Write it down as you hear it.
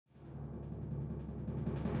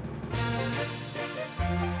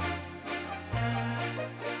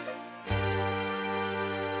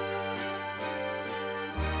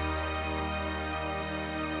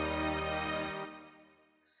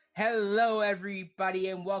Hello,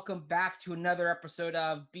 everybody, and welcome back to another episode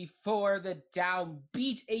of Before the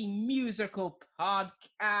Downbeat, a musical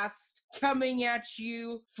podcast coming at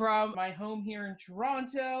you from my home here in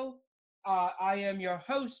Toronto. I am your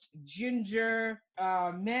host, Ginger,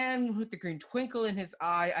 man with the green twinkle in his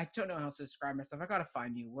eye. I don't know how else to describe myself. I gotta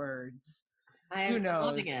find new words. Who knows? I'm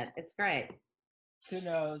loving it. It's great. Who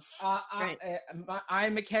knows?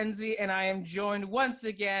 I'm Mackenzie, and I am joined once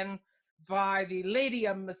again by the Lady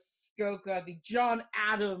of Muskoka, the John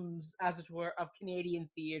Adams, as it were, of Canadian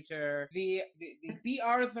theatre, the B.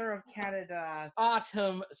 Arthur of Canada,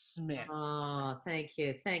 Autumn Smith. Oh, thank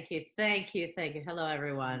you. Hello,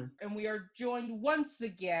 everyone. And we are joined once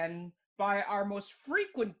again by our most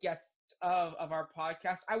frequent guest of our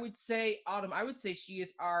podcast. I would say, Autumn, she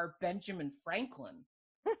is our Benjamin Franklin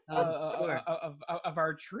of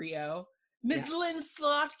our trio. Miss Lynn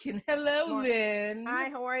Slotkin. Hello, Lynn. Hi,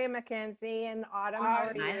 how are you, Mackenzie and Autumn? How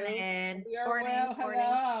are you? Hi, Lynn. We are well.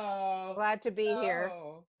 Hello. Glad to be here.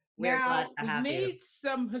 Now, we made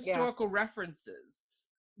some historical references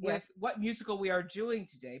with what musical we are doing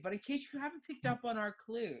today, but in case you haven't picked up on our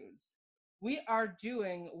clues, we are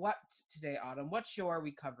doing what today, Autumn? What show are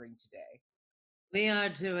we covering today? We are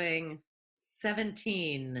doing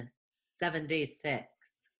 1776.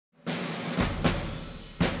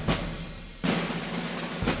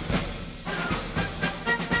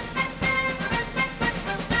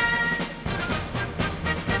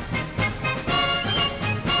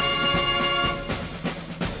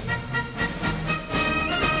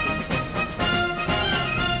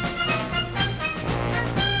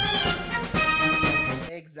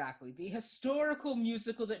 Exactly. The historical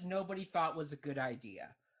musical that nobody thought was a good idea.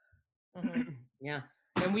 Mm-hmm. Yeah.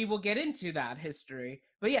 And we will get into that history.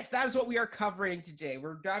 But yes, that is what we are covering today.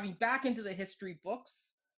 We're diving back into the history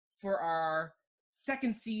books for our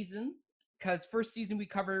second season, because first season we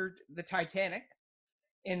covered the Titanic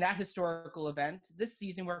in that historical event. This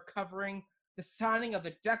season we're covering the signing of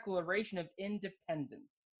the Declaration of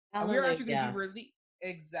Independence. And we're actually going to be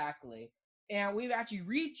Exactly. And we've actually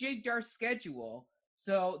rejigged our schedule.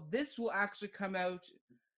 So this will actually come out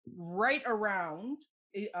right around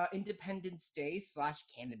Independence Day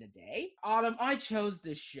 / Canada Day. Autumn, I chose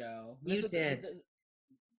this show. You did.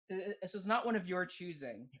 This was not one of your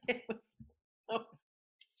choosing. It was. Oh.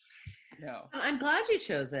 No. I'm glad you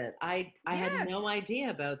chose it. I had no idea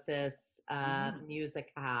about this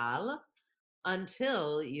musical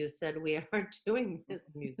until you said we are doing this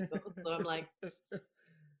musical. So I'm like,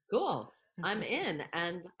 cool. I'm in,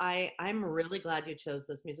 and I'm really glad you chose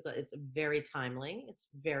this musical. It's very timely. It's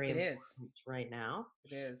very important right now.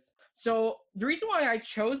 It is. So the reason why I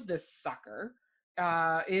chose this sucker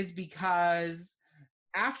is because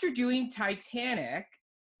after doing Titanic,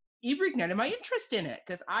 it reignited my interest in it,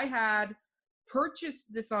 because I had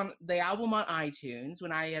purchased this on the album on iTunes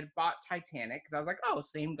when I had bought Titanic, because I was like, oh,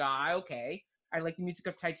 same guy, okay. I like the music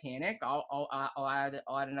of Titanic. I'll add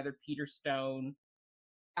another Peter Stone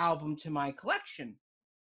album to my collection.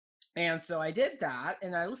 And so I did that,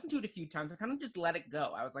 and I listened to it a few times. I kind of just let it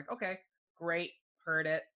go. I was like, okay, great, heard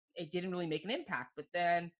it. It didn't really make an impact. But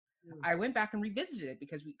then I went back and revisited it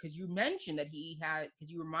because you mentioned that because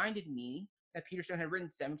you reminded me that Peter Stone had written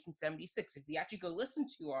 1776. If you actually go listen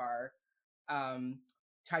to our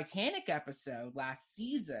Titanic episode last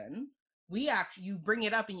season, you bring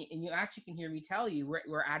it up and you actually can hear me tell you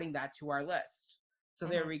we're adding that to our list. So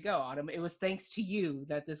there we go, Autumn. It was thanks to you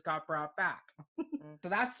that this got brought back. So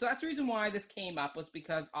that's the reason why this came up, was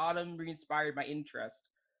because Autumn re-inspired my interest.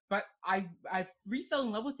 But I fell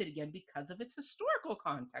in love with it again because of its historical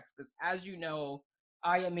context. Because as you know,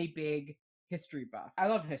 I am a big history buff. I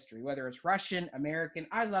love history, whether it's Russian, American.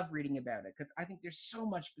 I love reading about it because I think there's so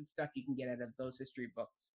much good stuff you can get out of those history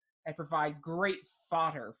books and provide great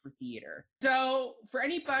fodder for theater. So for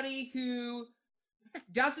anybody who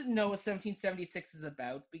doesn't know what 1776 is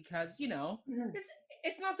about, because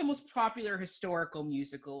it's not the most popular historical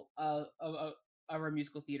musical of our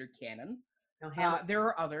musical theater canon. No, there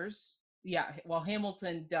are others. Yeah, well,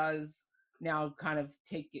 Hamilton does now kind of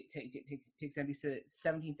take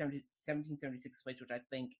 1776 place, which I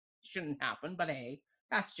think shouldn't happen, but hey,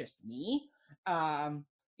 that's just me.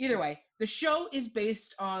 Either way, the show is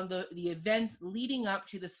based on the events leading up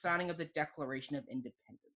to the signing of the Declaration of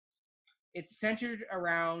Independence. It's centered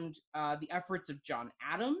around the efforts of John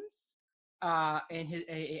Adams and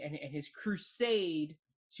his crusade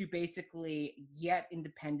to basically get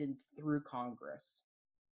independence through Congress.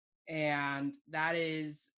 And that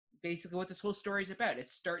is basically what this whole story is about. It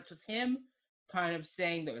starts with him kind of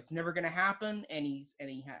saying that it's never going to happen, and he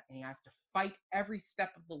has to fight every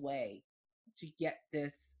step of the way to get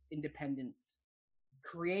this independence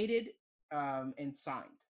created and signed,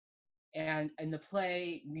 and the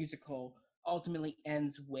play musical ultimately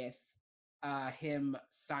ends with him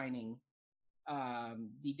signing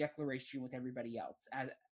the Declaration with everybody else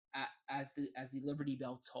as the Liberty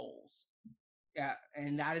Bell tolls. Yeah,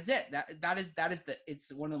 and that is it. That is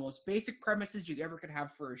it's one of the most basic premises you ever could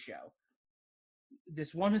have for a show.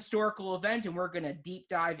 This one historical event, and we're gonna deep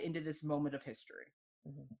dive into this moment of history.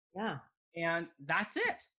 Yeah. And that's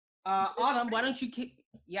it. Autumn, why don't you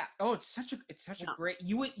yeah. Oh, it's such a great.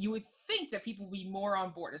 You would think that people would be more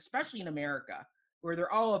on board, especially in America, where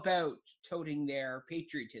they're all about toting their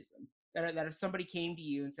patriotism. That if somebody came to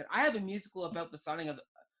you and said, "I have a musical about the signing of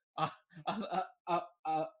the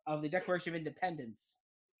Declaration of Independence,"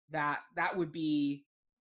 that would be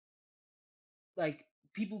like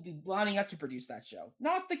people would be lining up to produce that show.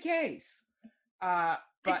 Not the case.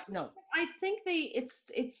 But no, I think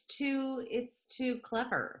it's too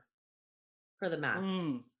clever for the mass.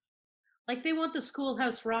 Like they want the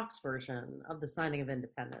Schoolhouse Rocks version of the signing of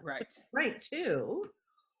independence, right? Right, too.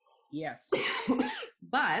 Yes,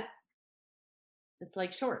 but it's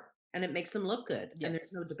like short, and it makes them look good, yes. and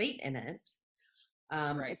there's no debate in it.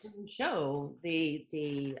 Right. It doesn't show the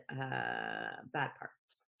bad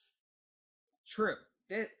parts. True.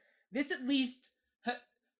 This at least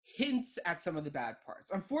hints at some of the bad parts.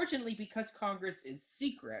 Unfortunately, because Congress is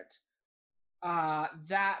secret,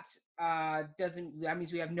 that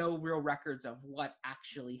means we have no real records of what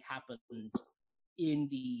actually happened in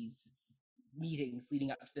these meetings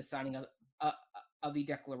leading up to the signing of the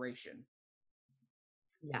Declaration.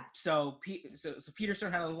 Yes. So Peter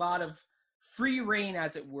Stone had a lot of free reign,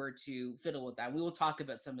 as it were, to fiddle with that. We will talk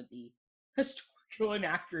about some of the historical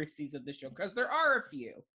inaccuracies of the show, because there are a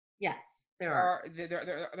few. Yes, there are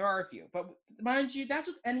a few. But mind you, that's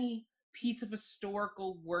with any piece of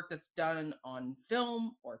historical work that's done on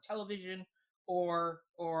film or television or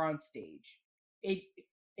on stage. If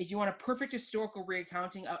you want a perfect historical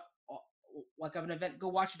recounting of an event, go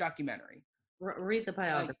watch a documentary. Read the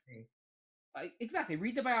biography. Exactly,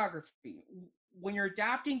 read the biography. When you're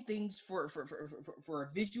adapting things for a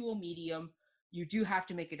visual medium, you do have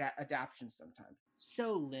to make adaptations sometimes.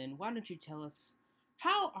 So, Lynn, why don't you tell us,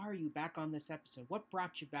 how are you back on this episode? What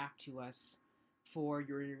brought you back to us for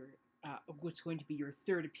your what's going to be your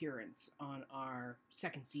third appearance on our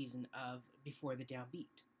second season of Before the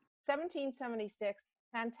Downbeat? 1776,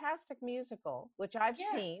 fantastic musical, which I've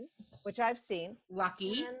seen.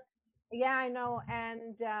 Lucky. And, yeah, I know.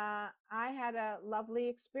 And I had a lovely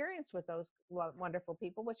experience with those wonderful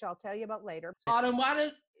people, which I'll tell you about later. Autumn,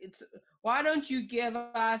 why don't you give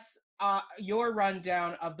us your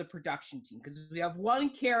rundown of the production team? Because we have one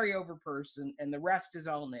carryover person, and the rest is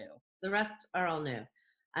all new. The rest are all new.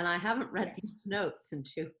 And I haven't read these notes in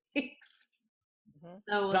 2 weeks.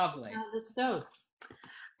 So we'll Lovely. see how this goes.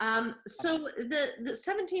 So the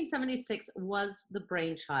 1776 was the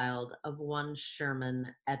brainchild of one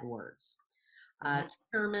Sherman Edwards.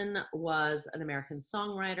 Sherman was an American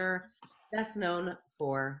songwriter, best known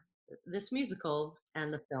for this musical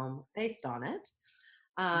and the film based on it.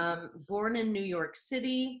 Born in New York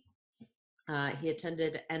City, he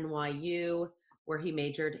attended NYU, where he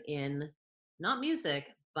majored in not music,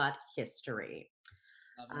 but history.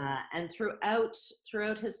 And throughout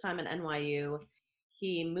his time at NYU,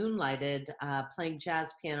 he moonlighted playing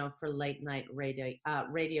jazz piano for late night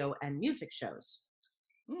radio and music shows.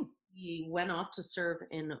 He went off to serve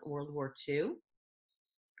in World War II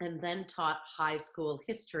and then taught high school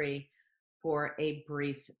history for a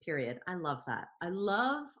brief period. I love that. I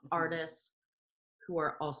love artists who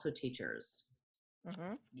are also teachers.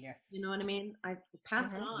 Yes. You know what I mean? I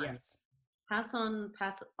pass it on. Yes. Pass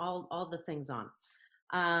all the things on.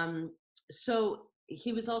 So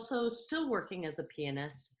he was also still working as a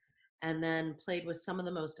pianist, and then played with some of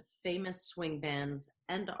the most famous swing bands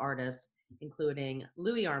and artists, including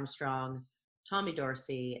Louis Armstrong, Tommy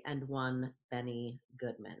Dorsey, and one Benny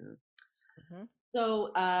Goodman.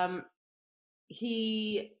 So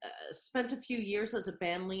he spent a few years as a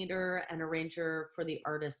band leader and arranger for the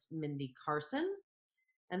artist Mindy Carson.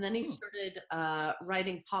 And then he started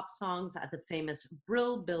writing pop songs at the famous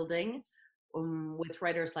Brill Building with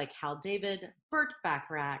writers like Hal David, Burt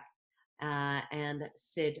Bacharach, and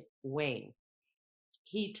Sid Wayne.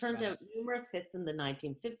 He turned out numerous hits in the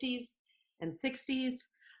 1950s and 60s,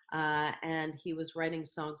 and he was writing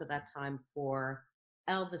songs at that time for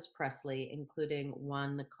Elvis Presley, including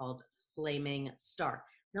one called Flaming Star.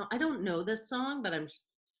 Now, I don't know this song, but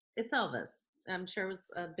it's Elvis. I'm sure it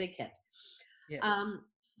was a big hit. Yes.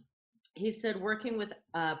 He said working with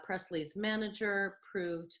Presley's manager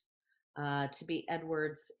proved to be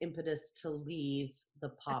Edwards' impetus to leave the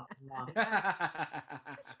pop rock.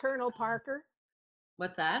 Colonel Parker.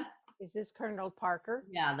 What's that? Is this Colonel Parker?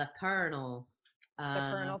 Yeah, the Colonel. The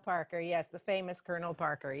Colonel Parker. Yes, the famous Colonel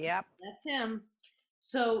Parker. Yep. That's him.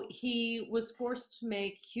 So he was forced to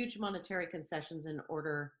make huge monetary concessions in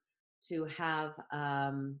order to have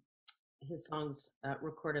his songs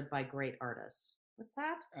recorded by great artists. What's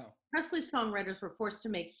that? Oh. Presley's songwriters were forced to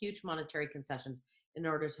make huge monetary concessions in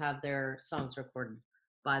order to have their songs recorded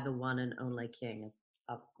by the one and only king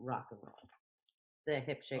of rock and roll, the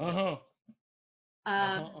hip shaker.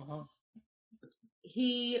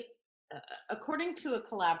 He, according to a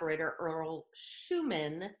collaborator, Earl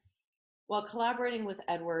Schumann, while collaborating with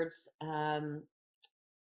Edwards,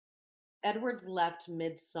 Edwards left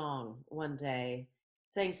mid-song one day,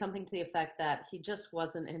 saying something to the effect that he just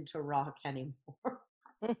wasn't into rock anymore.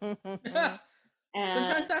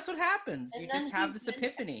 Sometimes that's what happens. You just have this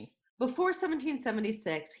epiphany. Before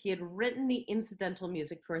 1776, he had written the incidental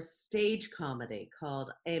music for a stage comedy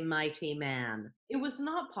called A Mighty Man. It was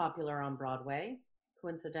not popular on Broadway,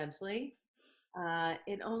 coincidentally.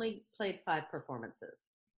 It only played 5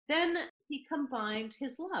 performances. Then he combined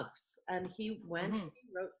his loves, and he went, he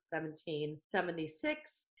wrote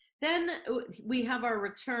 1776. Then we have our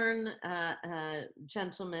return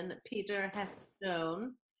gentleman, Peter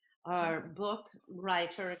Hestone, our book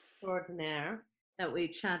writer extraordinaire that we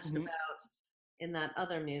chatted about in that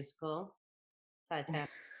other musical, Titanic.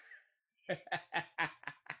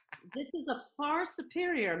 This is a far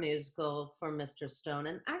superior musical for Mr. Stone.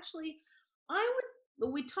 And actually,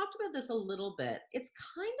 we talked about this a little bit. It's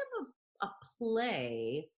kind of a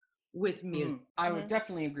play with music. I would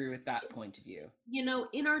definitely agree with that point of view. You know,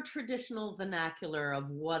 in our traditional vernacular of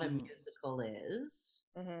what a musical is,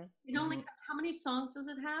 it only has, how many songs does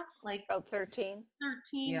it have? Like about 13.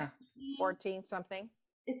 13? Yeah. 14 something.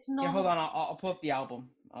 It's not. Yeah, hold on. I'll pull up the album.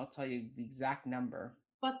 I'll tell you the exact number.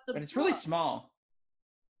 But it's really small.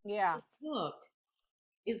 Yeah. The book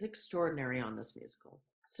is extraordinary on this musical.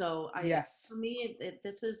 So for me,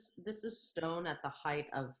 this is Stone at the height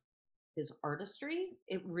of his artistry.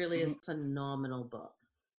 It really is a phenomenal book.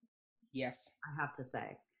 Yes, I have to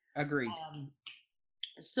say. Agreed.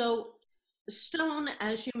 So Stone,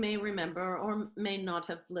 as you may remember or may not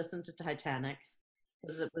have listened to Titanic,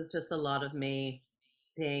 because it was just a lot of me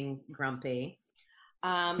being grumpy. He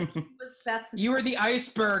was best. You were the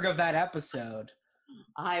iceberg of that episode.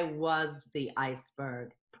 I was the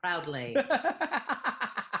iceberg, proudly.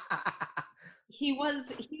 He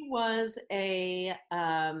was a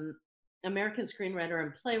American screenwriter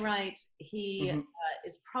and playwright. He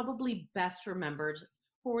is probably best remembered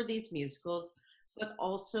for these musicals, but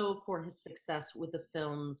also for his success with the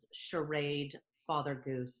films Charade, Father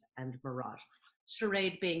Goose, and Mirage.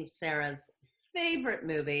 Charade being Sarah's favorite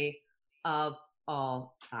movie of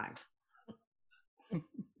all time.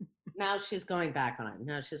 Now she's going back on it.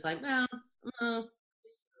 Now she's like, well,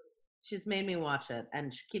 she's made me watch it,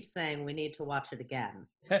 and she keeps saying we need to watch it again.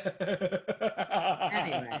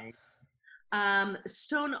 Anyway,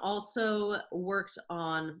 Stone also worked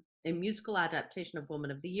on a musical adaptation of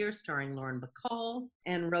Woman of the Year starring Lauren Bacall,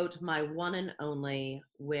 and wrote My One and Only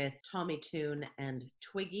with Tommy Tune and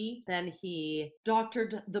Twiggy. Then he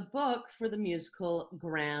doctored the book for the musical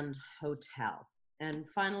Grand Hotel. And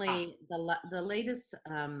finally, the latest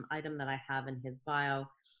item that I have in his bio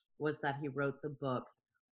was that he wrote the book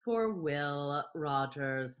for Will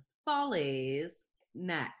Rogers Follies.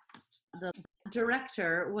 Next, the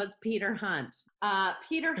director was Peter Hunt.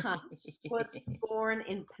 Peter Hunt was born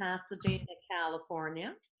in Pasadena,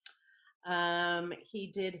 California.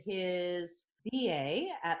 He did his BA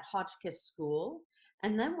at Hotchkiss School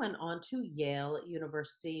and then went on to Yale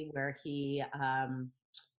University, where he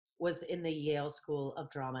was in the Yale School of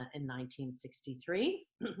Drama in 1963.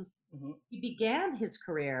 He began his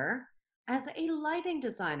career as a lighting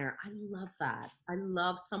designer. I love that. I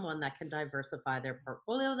love someone that can diversify their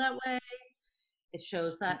portfolio that way. It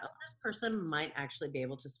shows that this person might actually be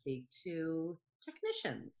able to speak to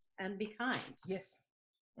technicians and be kind. Yes.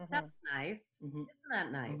 That's nice. Isn't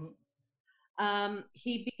that nice?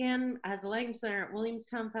 He began as a lighting designer at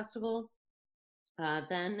Williamstown Festival.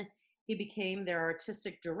 Then he became their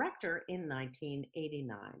artistic director in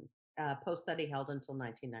 1989, post that he held until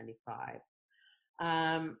 1995.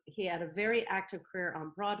 He had a very active career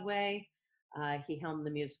on Broadway. He helmed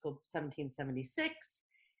the musical 1776.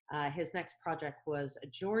 His next project was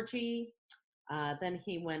Georgie. Then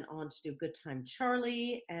he went on to do Good Time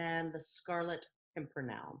Charlie and The Scarlet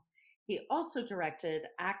Pimpernel. He also directed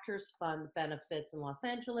Actors Fund benefits in Los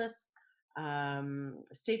Angeles,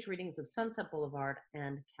 stage readings of Sunset Boulevard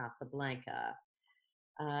and Casablanca.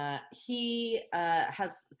 He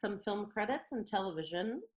has some film credits and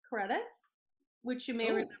television credits, which you may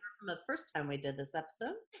Ooh. remember from the first time we did this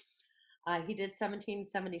episode. He did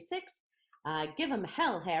 1776, Give Him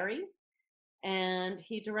Hell, Harry. And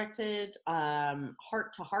he directed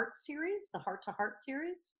Heart to Heart series, the Heart to Heart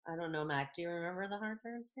series. I don't know, Mac. Do you remember the Heart to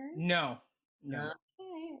Heart series? No.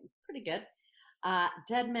 Okay, it's pretty good.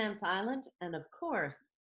 Dead Man's Island, and of course,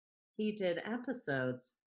 he did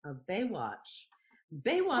episodes of Baywatch,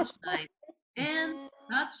 Baywatch Night, and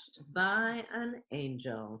Touched by an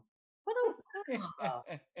Angel. What a combo!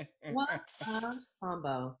 What a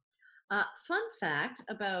combo! Fun fact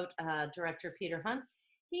about director Peter Hunt: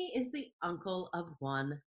 he is the uncle of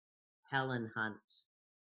one Helen Hunt.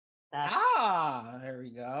 There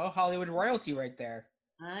we go. Hollywood royalty right there.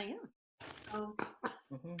 Yeah. So,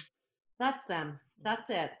 that's them. That's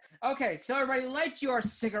it. Okay, so everybody light your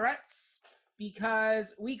cigarettes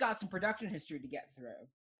because we got some production history to get through.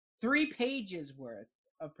 3 pages worth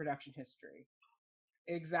of production history.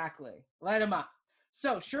 Exactly. Light them up.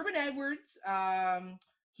 So Sherman Edwards,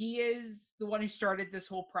 he is the one who started this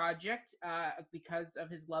whole project because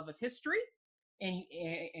of his love of history, and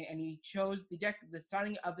he chose the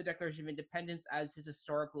signing of the Declaration of Independence as his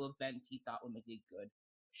historical event he thought would make a good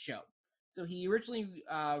show. So he originally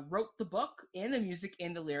wrote the book and the music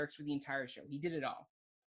and the lyrics for the entire show. He did it all.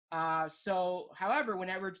 However, when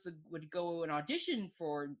Edwards would go and audition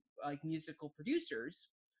for like musical producers,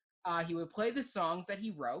 he would play the songs that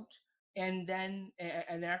he wrote, and then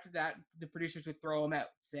after that, the producers would throw him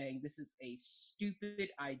out, saying, "This is a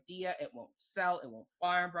stupid idea. It won't sell. It won't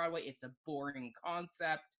fly on Broadway. It's a boring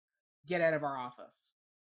concept. Get out of our office."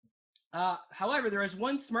 However, there is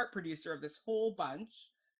one smart producer of this whole bunch.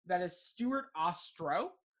 That is Stuart Ostro,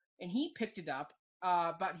 and he picked it up,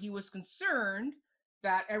 but he was concerned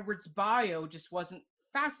that Edwards' bio just wasn't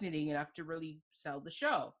fascinating enough to really sell the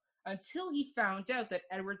show, until he found out that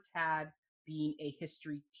Edwards had been a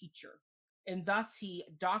history teacher. And thus he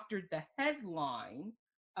doctored the headline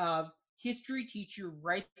of History Teacher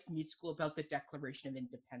Writes Musical About the Declaration of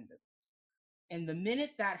Independence. And the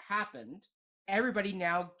minute that happened, everybody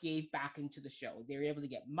now gave back into the show. They were able to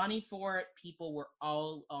get money for it. People were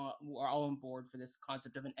all on board for this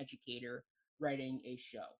concept of an educator writing a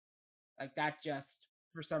show. Like that just,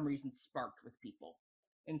 for some reason, sparked with people.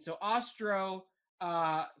 And so Ostro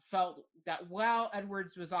felt that while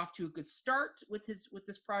Edwards was off to a good start with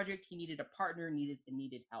this project, he needed a partner,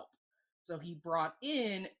 needed help. So he brought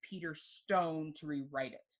in Peter Stone to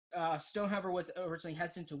rewrite it. Stone, however, was originally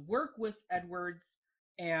hesitant to work with Edwards,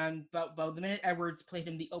 but the minute Edwards played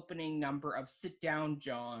him the opening number of "Sit Down,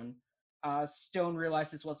 John," Stone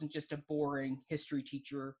realized this wasn't just a boring history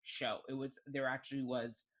teacher show. There actually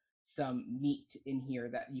was some meat in here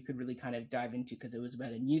that you could really kind of dive into, because it was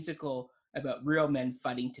about a musical about real men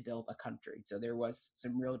fighting to build a country. So there was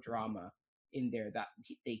some real drama in there that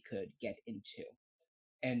they could get into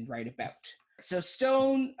and write about. So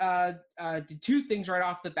Stone did 2 things right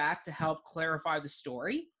off the bat to help clarify the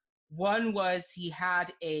story. One was he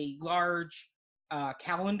had a large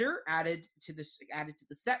calendar added to the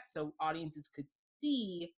set, so audiences could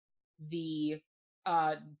see the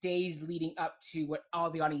days leading up to what all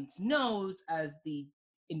the audience knows as the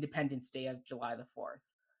Independence Day of July the 4th.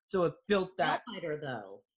 So it built that. Lighter,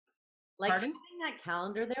 though. Like Pardon? having that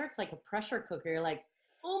calendar there, it's like a pressure cooker. You're like,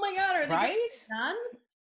 oh my God, are they right? done?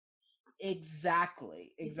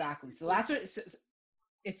 Exactly. So that's what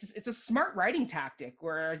it's a smart writing tactic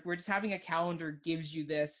where we're just having a calendar gives you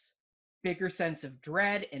this bigger sense of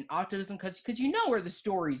dread and optimism because you know where the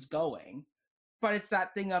story's going, but it's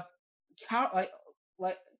that thing of how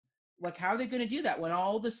how are they going to do that when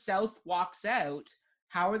all the South walks out?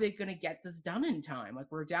 How are they going to get this done in time? Like,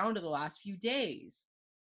 we're down to the last few days.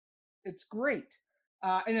 It's great.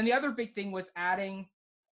 And then the other big thing was adding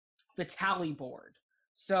the tally board.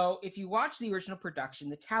 So if you watch the original production,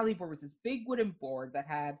 the tally board was this big wooden board that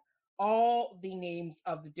had all the names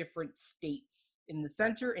of the different states in the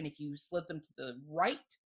center. And if you slid them to the right,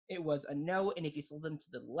 it was a no. And if you slid them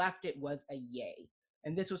to the left, it was a yay.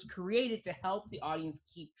 And this was created to help the audience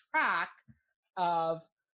keep track of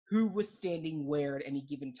who was standing where at any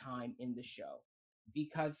given time in the show.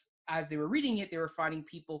 Because as they were reading it, they were finding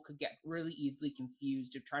people could get really easily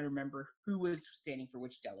confused of trying to remember who was standing for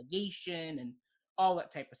which delegation and all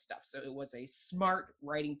that type of stuff. So it was a smart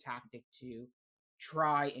writing tactic to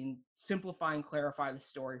try and simplify and clarify the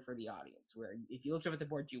story for the audience, where if you looked up at the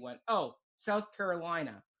board, you went, oh, South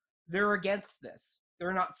Carolina, they're against this.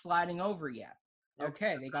 They're not sliding over yet.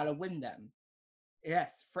 Okay, they got to win them.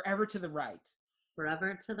 Yes, forever to the right.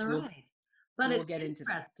 Forever to the right. But we'll it's get into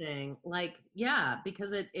that. interesting, like, yeah,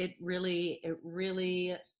 because it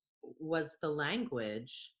really was the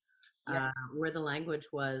language, Yes. where the language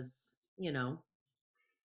was,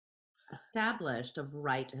 established of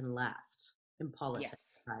right and left in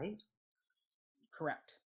politics, Yes. right?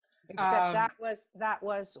 Correct. Except that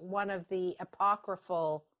was one of the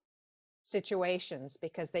apocryphal situations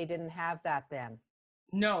because they didn't have that then.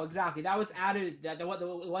 No, exactly. That was added. It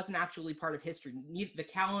wasn't actually part of history. The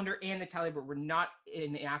calendar and the Talibot were not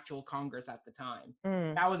in the actual Congress at the time.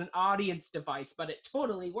 That was an audience device, but it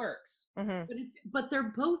totally works. Mm-hmm. But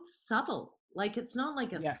they're both subtle. Like, it's not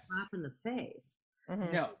like a Yes. slap in the face.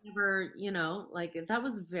 Mm-hmm. No. Never, like, that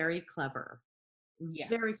was very clever. Yes.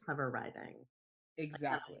 Very clever writing.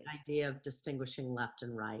 Exactly. Like, that idea of distinguishing left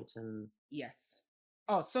and right, and yes.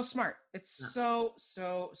 Oh, so smart. It's Yeah.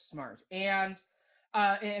 so smart. And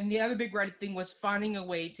the other big writing thing was finding a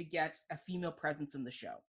way to get a female presence in the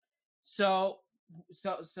show. So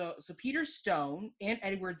Peter Stone and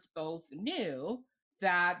Edwards both knew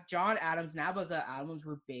that John Adams and Abigail Adams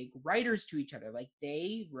were big writers to each other. Like,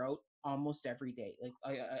 they wrote almost every day, like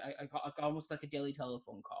almost like a daily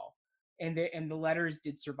telephone call, and the letters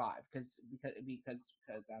did survive because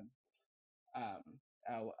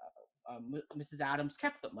Mrs. Adams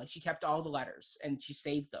kept them. Like, she kept all the letters and she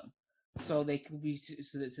saved them, so they could be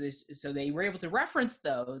so they were able to reference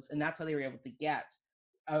those, and that's how they were able to get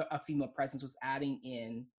a female presence, was adding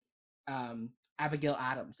in Abigail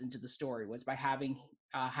Adams into the story, was by having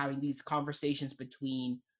these conversations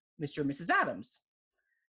between Mr. and Mrs. Adams.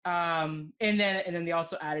 And then they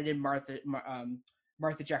also added in Martha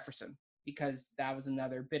Jefferson, because that was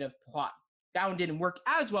another bit of plot. That one didn't work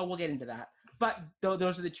as well. We'll get into that. But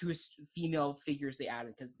those are the two female figures they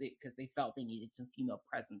added because they felt they needed some female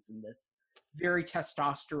presence in this very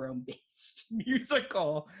testosterone-based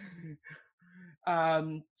musical.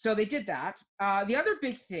 So they did that. The other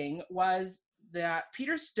big thing was that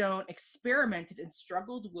Peter Stone experimented and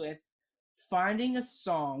struggled with finding a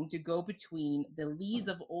song to go between the Lees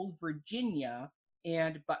of Old Virginia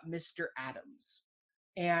and But Mr. Adams.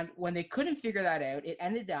 And when they couldn't figure that out, it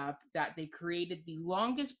ended up that they created the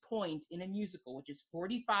longest point in a musical, which is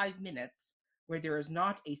 45 minutes, where there is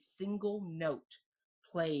not a single note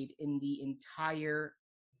played in the entire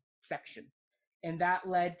section. And that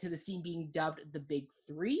led to the scene being dubbed the Big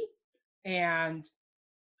Three. And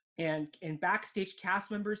backstage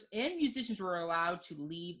cast members and musicians were allowed to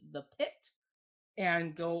leave the pit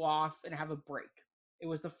and go off and have a break. It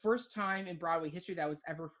was the first time in Broadway history that was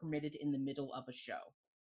ever permitted in the middle of a show.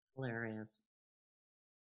 Hilarious.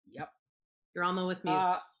 Yep. Drama with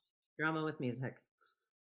music. Drama with music.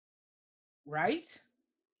 Right?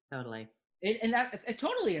 Totally. It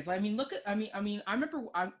totally is. I mean, look at. I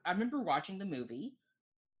remember watching the movie,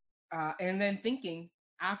 and then thinking,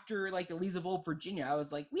 after like the Lees of Old Virginia, I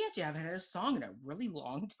was like, we actually haven't had a song in a really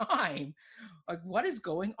long time. Like, what is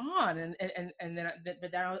going on? And then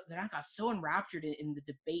I got so enraptured in the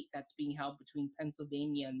debate that's being held between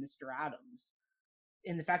Pennsylvania and Mr. Adams,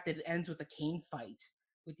 and the fact that it ends with a cane fight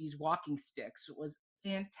with these walking sticks was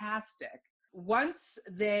fantastic. Once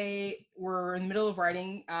they were in the middle of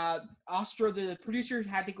writing, Ostro, the producer,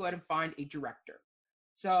 had to go out and find a director.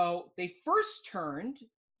 So they first turned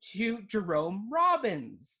to Jerome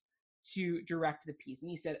Robbins to direct the piece.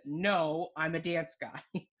 And he said, no, I'm a dance guy.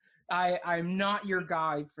 I'm not your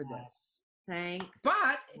guy for this. Thank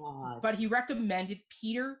God. But he recommended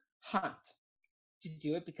Peter Hunt to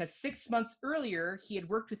do it because 6 months earlier, he had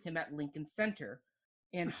worked with him at Lincoln Center.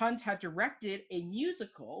 And Hunt had directed a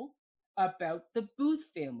musical about the Booth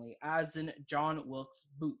family, as in John Wilkes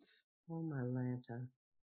Booth. Oh, my Lanta.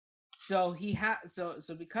 So he had so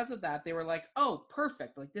because of that, they were like, "Oh,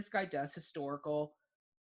 perfect! Like, this guy does historical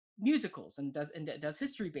musicals and does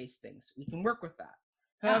history-based things. We can work with that."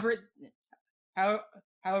 Yeah.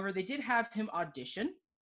 However, they did have him audition,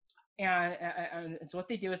 and so what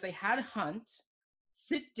they do is they had Hunt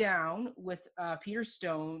sit down with Peter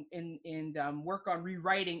Stone and work on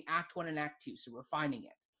rewriting Act 1 and Act 2, so refining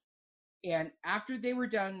it. And after they were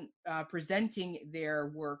done presenting their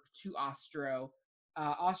work to Ostro,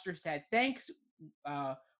 Ostro said, thanks,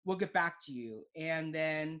 we'll get back to you. And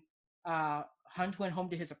then Hunt went home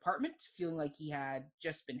to his apartment, feeling like he had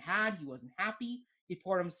just been had. He wasn't happy. He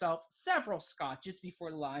poured himself several scotches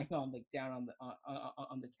before lying on the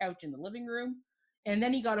couch in the living room. And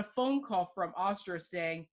then he got a phone call from Ostro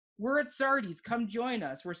saying, we're at Sardi's, come join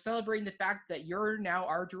us. We're celebrating the fact that you're now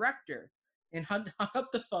our director. And Hunt hung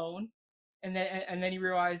up the phone, and then he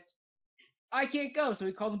realized, I can't go. So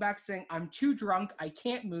he called him back saying, I'm too drunk. I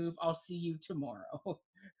can't move. I'll see you tomorrow. Oh,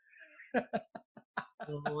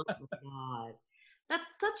 my God.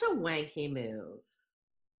 That's such a wanky move.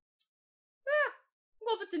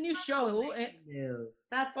 Well, if it's a new That's show, a wanky move.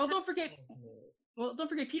 That's well, such don't forget. a wanky move. Well, don't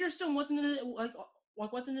forget, Peter Stone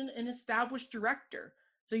wasn't an established director,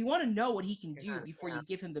 so you want to know what he can do before you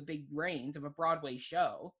give him the big reins of a Broadway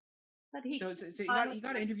show. But he So you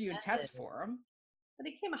got to interview and test for him. But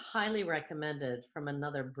he came highly recommended from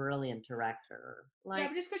another brilliant director. Yeah,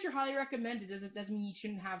 but just because you're highly recommended doesn't mean you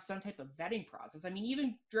shouldn't have some type of vetting process. I mean,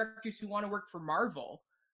 even directors who want to work for Marvel,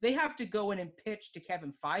 they have to go in and pitch to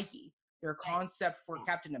Kevin Feige their concept for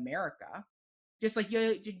Captain America, just like you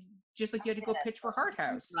had to go pitch for Hart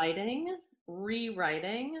House.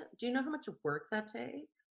 Rewriting. Do you know how much work that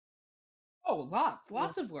takes? Oh,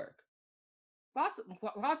 lots of work. Lots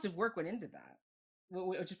of work went into that,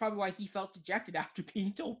 which is probably why he felt dejected after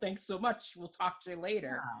being told, "Thanks so much. We'll talk to you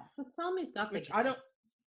later." Yeah, just tell him he's got which I don't.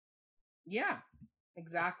 Yeah,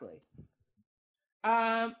 exactly.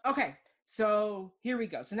 Okay, so here we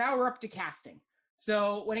go. So now we're up to casting.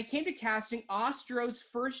 So when it came to casting, Ostro's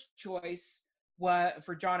first choice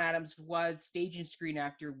for John Adams was stage and screen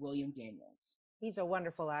actor William Daniels. He's a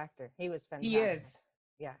wonderful actor. He was fantastic. He is.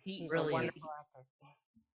 Yeah, he's really a wonderful actor.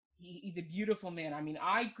 He's a beautiful man. I mean,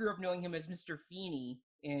 I grew up knowing him as Mr. Feeney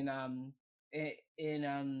in the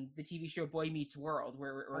TV show Boy Meets World,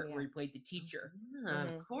 where he played the teacher. Yeah,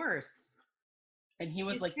 of course. And he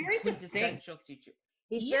was like the quintessential teacher.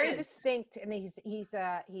 He's very distinct, and he's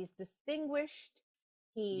distinguished.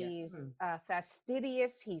 He's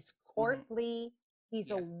fastidious. He's courtly.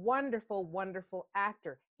 He's a wonderful, wonderful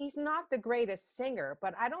actor. He's not the greatest singer,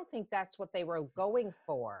 but I don't think that's what they were going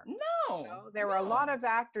for. No. There were a lot of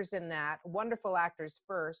actors in that, wonderful actors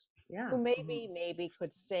first, who maybe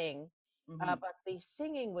could sing, but the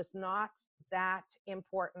singing was not that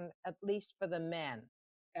important, at least for the men.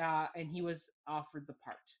 And he was offered the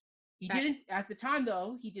part. He didn't, at the time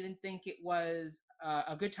though, he didn't think it was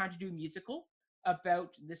a good time to do a musical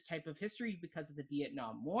about this type of history because of the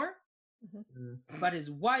Vietnam War. But his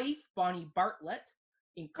wife, Bonnie Bartlett,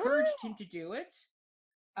 encouraged him to do it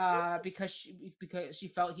because she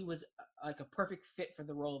felt he was like a perfect fit for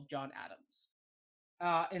the role of John Adams.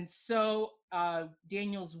 And so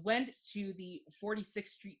Daniels went to the 46th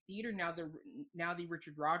Street Theater, now the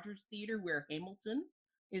Richard Rogers Theater, where Hamilton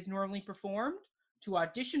is normally performed, to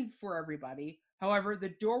audition for everybody. However,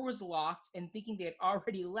 the door was locked, and thinking they had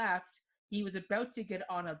already left, he was about to get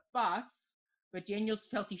on a bus, but Daniels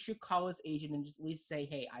felt he should call his agent and just at least say,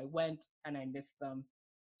 "Hey, I went and I missed them.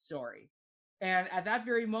 Sorry." And at that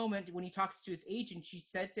very moment, when he talks to his agent, she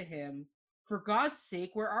said to him, "For God's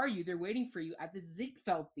sake, where are you? They're waiting for you at the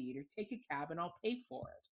Ziegfeld Theater. Take a cab and I'll pay for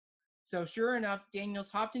it." So sure enough,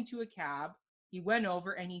 Daniels hopped into a cab. He went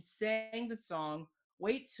over and he sang the song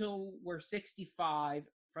 "Wait Till We're 65"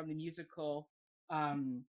 from the musical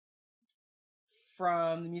On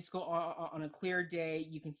a Clear Day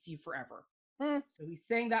You Can See Forever. So he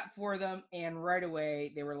sang that for them, and right away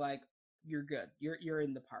they were like, "You're good. You're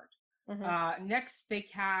in the part." Next, they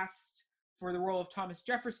cast for the role of Thomas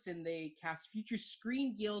Jefferson. They cast future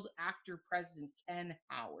Screen Guild actor president Ken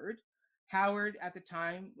Howard. Howard, at the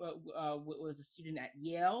time, was a student at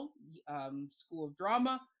Yale School of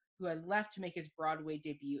Drama, who had left to make his Broadway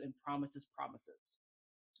debut in Promises, Promises,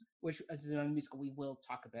 which is a musical we will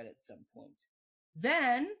talk about at some point.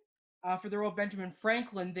 Then, for the role of Benjamin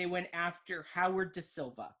Franklin, they went after Howard Da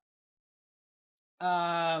Silva.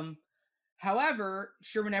 However,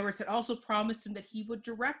 Sherman Edwards had also promised him that he would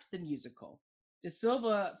direct the musical. Da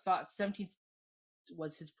Silva thought 17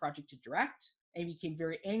 was his project to direct, and became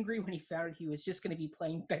very angry when he found out he was just going to be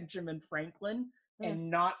playing Benjamin Franklin and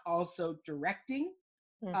not also directing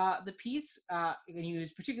the piece. And he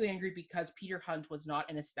was particularly angry because Peter Hunt was not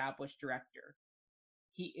an established director.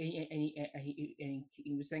 He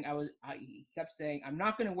was saying, he kept saying, "I'm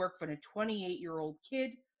not going to work for a 28-year-old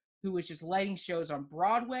kid who was just lighting shows on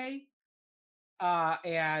Broadway."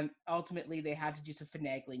 And ultimately, they had to do some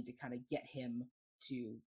finagling to kind of get him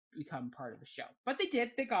to become part of the show. But they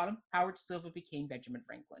did. They got him. Howard Silva became Benjamin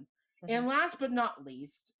Franklin. And last but not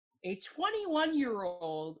least, a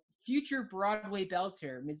 21-year-old future Broadway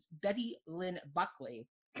belter, Ms. Betty Lynn Buckley,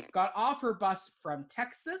 got off her bus from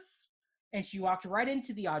Texas, and she walked right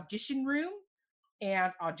into the audition room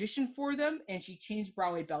and auditioned for them, and she changed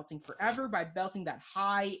Broadway belting forever by belting that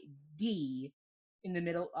high D in the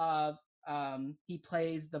middle of he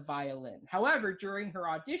plays the violin. However, during her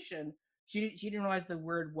audition, she didn't realize the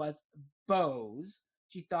word was bows.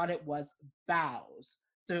 She thought it was bows.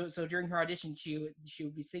 So during her audition, she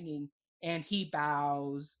would be singing, "And he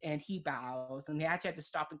bows, and he bows," and they actually had to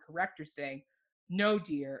stop and correct her, saying, "No,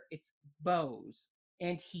 dear, it's bows,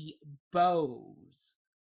 and he bows."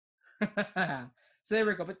 So there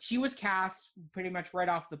we go. But she was cast pretty much right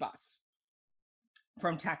off the bus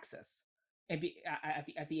from Texas, and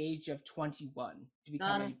at the age of 21 to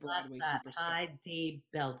become a Broadway that superstar. high D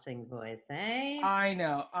belting voice, eh? I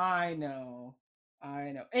know.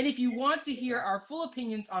 And if you want to hear our full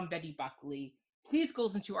opinions on Betty Buckley, please go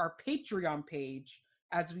into our Patreon page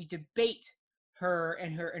as we debate her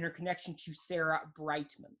and her connection to Sarah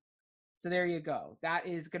Brightman. So there you go. That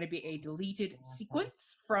is going to be a deleted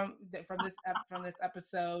sequence from this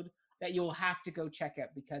episode that you'll have to go check out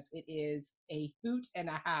because it is a hoot and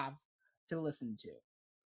a half to listen to.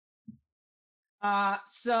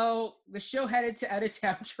 So the show headed to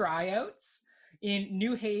out-of-town tryouts in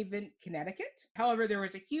New Haven, Connecticut. However, there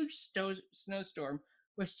was a huge snowstorm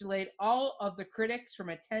which delayed all of the critics from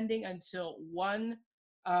attending until one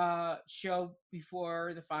show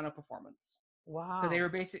before the final performance. Wow. So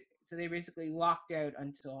they basically locked out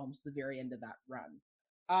until almost the very end of that run.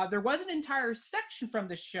 There was an entire section from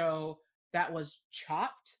the show that was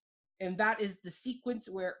chopped, and that is the sequence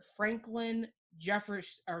where Franklin,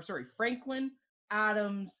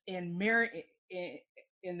 Adams, and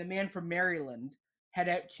the Man from Maryland head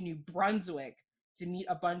out to New Brunswick to meet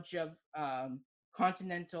a bunch of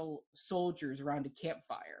Continental soldiers around a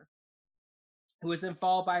campfire. It was then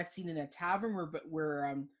followed by a scene in a tavern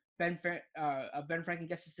where Ben Franklin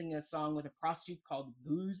gets to sing a song with a prostitute called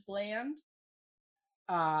Booze Land,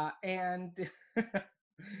 and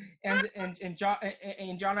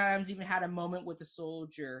John Adams even had a moment with a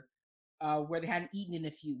soldier where they hadn't eaten in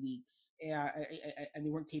a few weeks, and they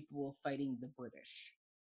weren't capable of fighting the British.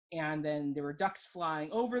 And then there were ducks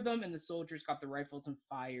flying over them, and the soldiers got the rifles and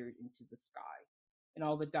fired into the sky, and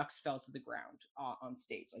all the ducks fell to the ground on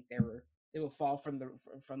stage, like they would fall from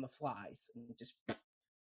the flies, and just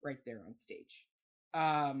right there on stage.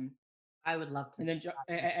 I would love to. And then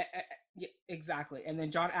yeah, exactly. And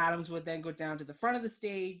then John Adams would then go down to the front of the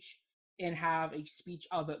stage and have a speech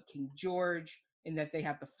all about King George, and that they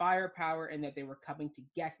have the firepower, and that they were coming to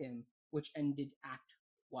get him, which ended Act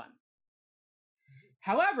 1.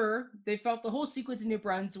 However, they felt the whole sequence in New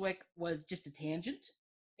Brunswick was just a tangent,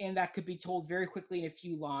 and that could be told very quickly in a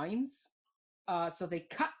few lines. So they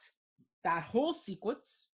cut that whole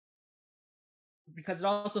sequence because it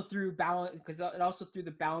also threw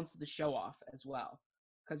the balance of the show off as well,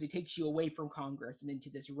 because it takes you away from Congress and into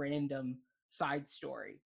this random side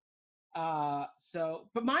story.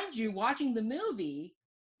 But mind you, watching the movie,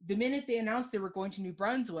 the minute they announced they were going to New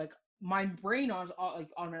Brunswick, my brain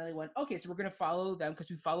automatically went, okay, so we're going to follow them because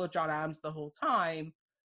we followed John Adams the whole time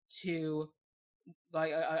to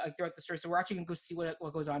throughout the story. So we're actually going to go see what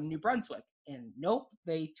goes on in New Brunswick. And nope,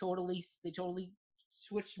 they totally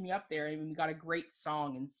switched me up there, and we got a great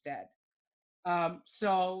song instead.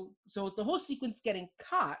 So with the whole sequence getting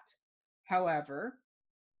cut, however,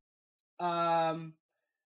 that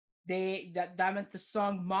meant the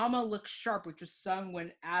song Mama Looks Sharp, which was sung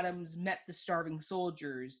when Adams met the starving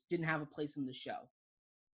soldiers, didn't have a place in the show.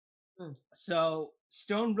 So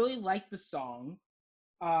Stone really liked the song,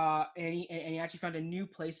 and he actually found a new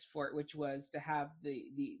place for it, which was to have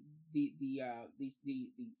the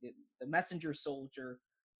messenger soldier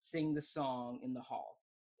sing the song in the hall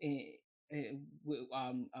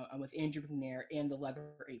with Andrew McNair and the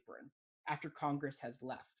Leather Apron after Congress has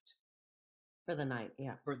left. For the night,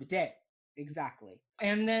 yeah. For the day, exactly.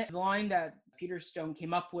 And then the line that Peter Stone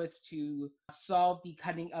came up with to solve the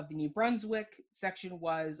cutting of the New Brunswick section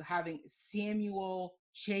was having Samuel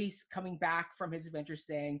Chase coming back from his adventure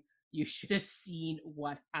saying, "You should have seen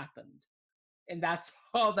what happened." And that's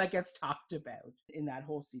all that gets talked about in that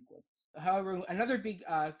whole sequence. However, another big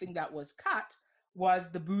thing that was cut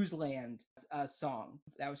was the Booze Land song.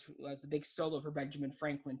 That was the big solo for Benjamin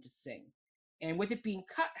Franklin to sing. And with it being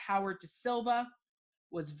cut, Howard Da Silva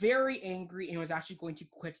was very angry and was actually going to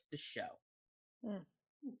quit the show.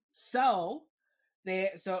 So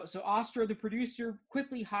Ostro, the producer,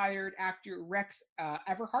 quickly hired actor Rex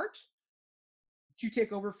Everhart to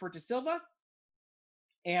take over for Da Silva.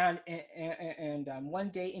 And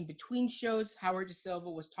one day in between shows, Howard Da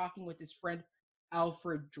Silva was talking with his friend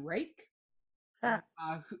Alfred Drake,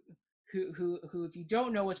 who, if you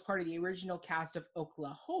don't know, was part of the original cast of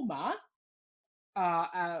Oklahoma.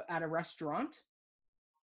 At a restaurant,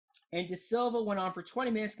 and Da Silva went on for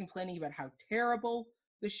 20 minutes complaining about how terrible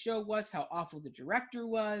the show was, how awful the director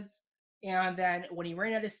was, and then when he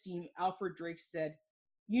ran out of steam, Alfred Drake said,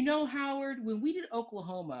 "You know, Howard, when we did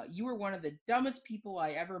Oklahoma, you were one of the dumbest people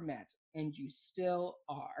I ever met, and you still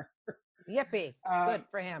are." Yippee! Good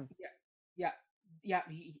for him. Yeah.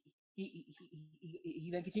 He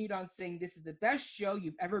then continued on saying, "This is the best show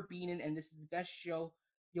you've ever been in, and this is the best show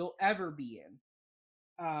you'll ever be in."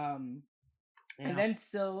 And then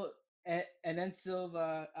De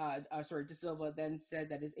Silva then said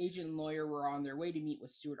that his agent and lawyer were on their way to meet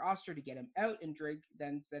with Stuart Oster to get him out, and Drake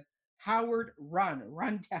then said, "Howard,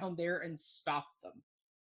 run down there and stop them,"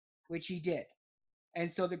 which he did.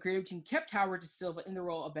 And so the creative team kept Howard De Silva in the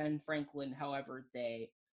role of Ben Franklin. However,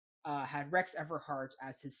 they had Rex Everhart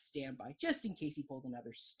as his standby, just in case he pulled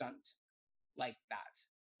another stunt like that.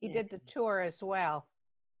 He did the tour as well.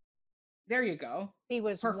 There you go. He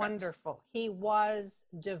was wonderful. He was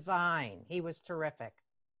divine. He was terrific.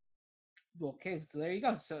 Okay, so there you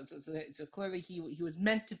go. So clearly he was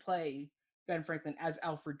meant to play Ben Franklin, as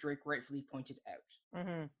Alfred Drake rightfully pointed out.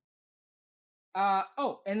 Mm-hmm.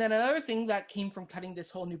 And then another thing that came from cutting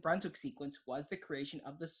this whole New Brunswick sequence was the creation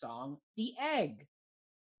of the song "The Egg,"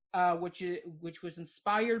 which was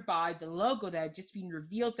inspired by the logo that had just been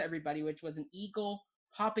revealed to everybody, which was an eagle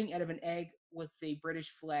popping out of an egg with the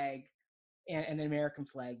British flag and an American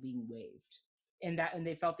flag being waved. And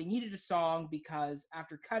they felt they needed a song because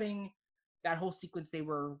after cutting that whole sequence, they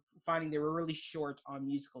were finding they were really short on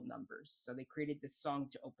musical numbers. So they created this song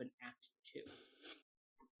to open Act 2.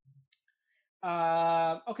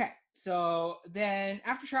 Okay, so then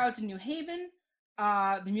after Charlotte in New Haven,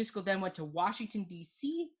 the musical then went to Washington,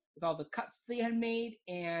 D.C. with all the cuts they had made,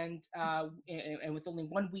 and with only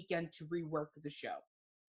one weekend to rework the show.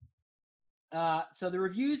 So the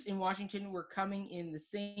reviews in Washington were coming in the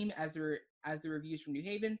same as the reviews from New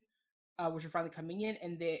Haven, which were finally coming in,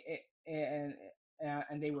 and they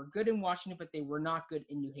were good in Washington, but they were not good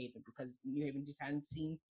in New Haven because New Haven just hadn't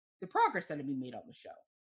seen the progress that had been made on the show.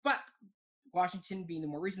 But Washington, being the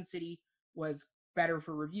more recent city, was better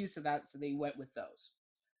for reviews, so they went with those.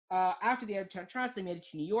 After the out-of-town trials, they made it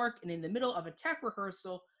to New York, and in the middle of a tech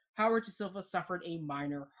rehearsal, Howard De Silva suffered a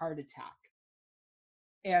minor heart attack.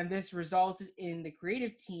 And this resulted in the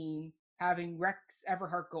creative team having Rex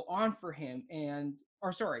Everhart go on for him,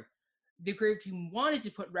 the creative team wanted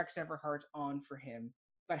to put Rex Everhart on for him,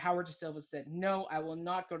 but Howard De Silva said, "No, I will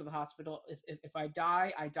not go to the hospital. If I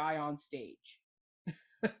die on stage."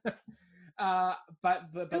 But I'm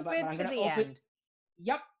going to open. End.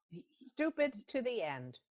 Yep. Stupid to the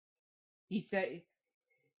end. He said,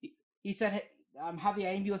 have the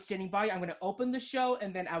ambulance standing by. I'm going to open the show,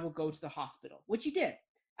 and then I will go to the hospital, which he did.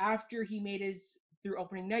 After he made his through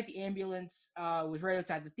opening night, the ambulance was right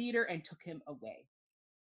outside the theater and took him away.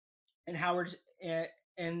 And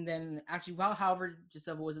then while Howard De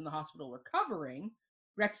Silva was in the hospital recovering,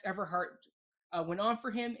 Rex Everhart went on for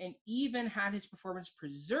him and even had his performance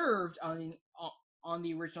preserved on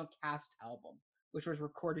the original cast album, which was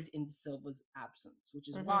recorded in De Silva's absence, which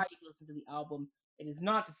is why if you listen to the album, it is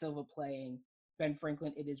not De Silva playing Ben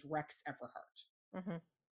Franklin, it is Rex Everhart.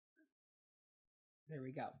 There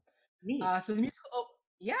we go. So the musical,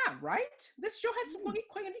 right? This show has some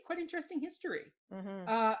quite interesting history.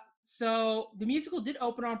 So the musical did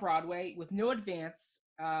open on Broadway with no advance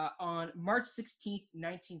on March 16th,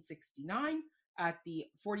 1969 at the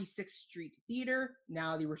 46th Street Theater,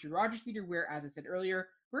 now the Richard Rodgers Theater, where, as I said earlier,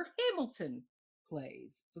 where Hamilton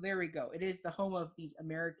plays. So there we go. It is the home of these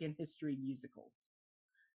American history musicals.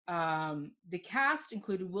 The cast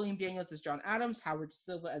included William Daniels as John Adams, Howard De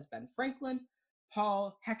Silva as Ben Franklin,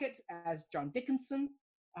 Paul Hecht as John Dickinson,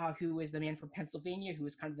 who is the man from Pennsylvania, who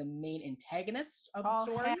is kind of the main antagonist of the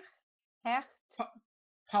story.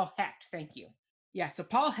 Paul Hecht, thank you. Yeah, so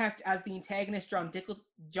Paul Hecht as the antagonist, John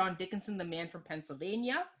Dickinson, the man from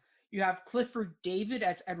Pennsylvania. You have Clifford David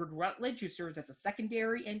as Edward Rutledge, who serves as a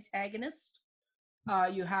secondary antagonist.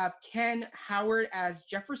 You have Ken Howard as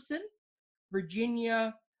Jefferson,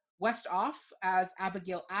 Virginia Westhoff as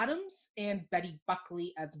Abigail Adams, and Betty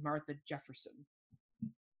Buckley as Martha Jefferson.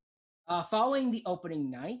 Following the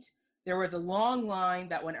opening night, there was a long line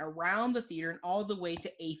that went around the theater and all the way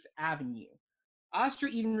to 8th Avenue. Oster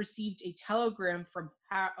even received a telegram from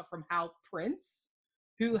Hal Prince,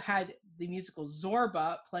 who had the musical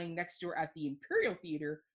Zorba playing next door at the Imperial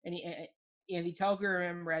Theater, and the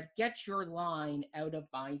telegram read, "Get your line out of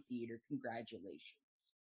my theater.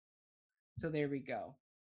 Congratulations." So there we go.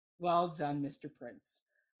 Well done, Mr. Prince.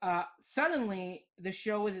 Suddenly, the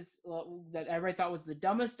show that everybody thought was the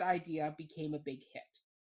dumbest idea became a big hit.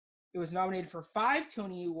 It was nominated for 5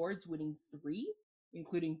 Tony Awards, winning 3,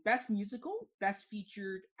 including Best Musical, Best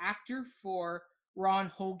Featured Actor for Ron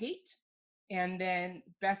Holgate, and then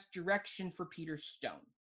Best Direction for Peter Stone.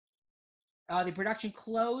 The production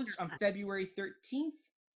closed on February 13th,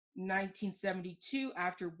 1972,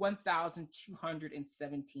 after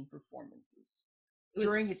 1,217 performances.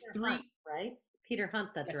 During its Peter Hunt, right? Peter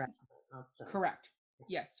Hunt that directed it also. Correct.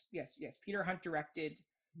 Yes. Peter Hunt directed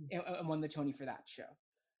and won the Tony for that show.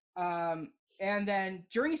 And then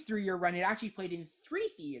during its 3-year run, it actually played in 3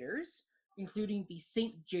 theaters, including the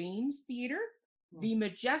St. James Theater, the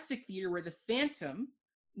Majestic Theater, where the Phantom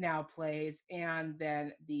now plays, and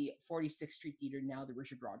then the 46th Street Theater, now the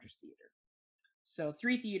Richard Rogers Theater. So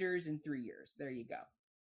 3 theaters in 3 years. There you go.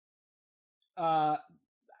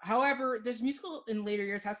 However, this musical in later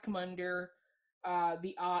years has come under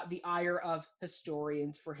the ire of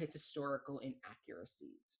historians for its historical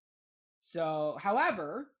inaccuracies. So,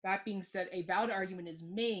 however, that being said, a valid argument is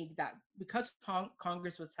made that because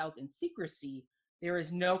Congress was held in secrecy, there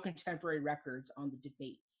is no contemporary records on the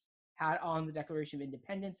debates had on the Declaration of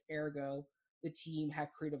Independence. Ergo, the team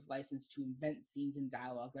had creative license to invent scenes and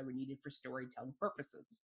dialogue that were needed for storytelling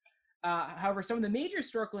purposes. However, some of the major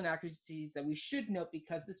historical inaccuracies that we should note,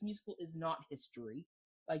 because this musical is not history.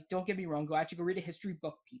 Like, don't get me wrong, go read a history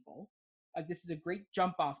book, people. Like, this is a great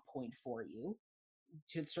jump-off point for you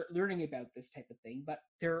to start learning about this type of thing, but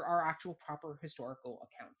there are actual proper historical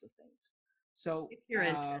accounts of things. So if you're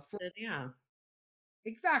interested, yeah.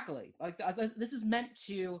 Exactly. Like, this is meant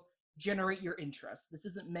to generate your interest. This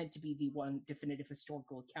isn't meant to be the one definitive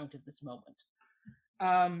historical account of this moment.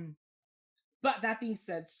 But that being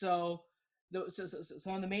said, so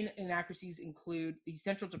some of the main inaccuracies include the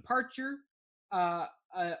central departure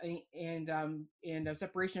and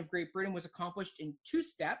separation of Great Britain was accomplished in 2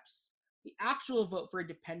 steps. The actual vote for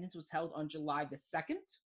independence was held on July the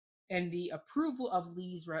 2nd, and the approval of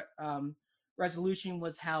Lee's resolution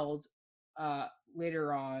was held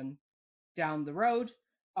later on down the road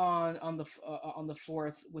on the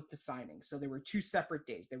 4th with the signing. So there were 2 separate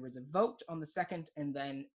days. There was a vote on the 2nd, and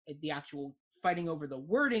then the actual fighting over the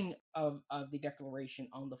wording of the declaration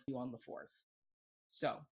on the 4th.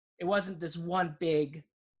 So it wasn't this one big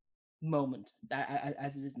moment that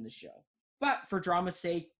as it is in the show. But for drama's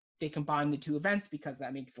sake, they combine the 2 events because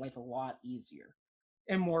that makes life a lot easier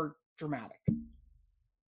and more dramatic.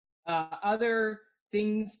 Other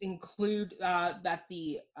things include that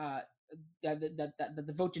the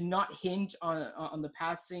vote did not hinge on the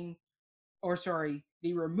passing,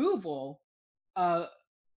 the removal of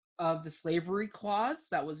the slavery clause.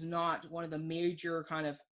 That was not one of the major kind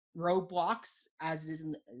of roadblocks as it is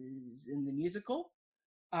in the musical,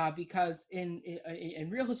 because in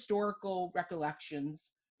real historical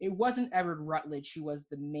recollections, it wasn't Edward Rutledge who was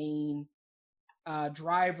the main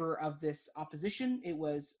driver of this opposition. It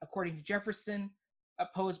was, according to Jefferson,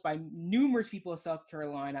 opposed by numerous people of South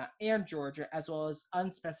Carolina and Georgia, as well as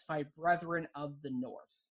unspecified brethren of the North.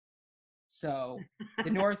 So the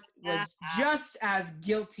North was just as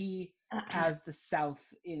guilty as the South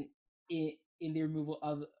in the removal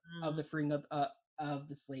of the freeing of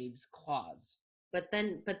the slaves clause. But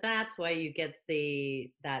that's why you get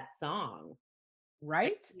that song,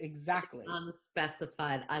 right? Exactly.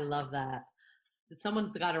 Unspecified. I love that.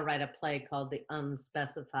 Someone's got to write a play called The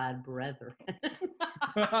Unspecified Brethren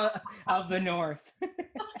of the North.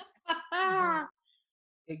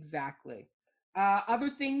 Exactly. Other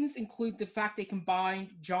things include the fact they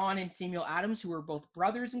combined John and Samuel Adams, who were both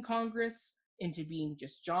brothers in Congress, into being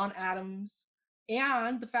just John Adams,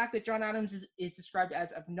 and the fact that John Adams is described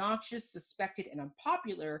as obnoxious, suspected, and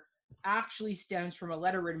unpopular actually stems from a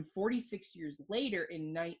letter written 46 years later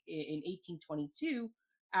in 1822,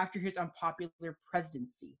 after his unpopular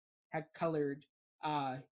presidency had colored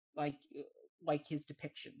like his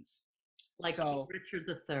depictions. Like Richard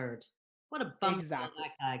III. What a bum that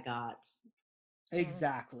guy got.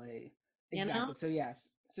 Exactly. You know? So yes.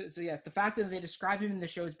 So yes, the fact that they described him in the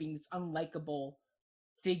show as being this unlikable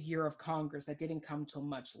figure of Congress that didn't come till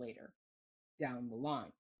much later down the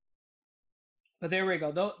line. But there we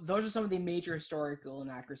go. Those are some of the major historical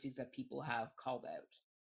inaccuracies that people have called out.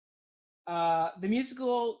 The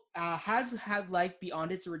musical has had life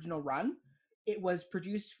beyond its original run. It was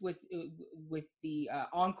produced with the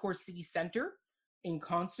Encore City Center in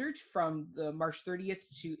concert from the March 30th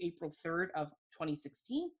to April 3rd of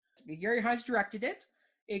 2016. Gary Hines directed it.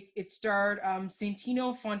 It starred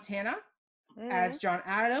Santino Fontana as John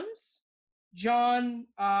Adams, John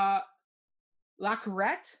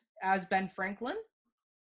LaCourette as Ben Franklin,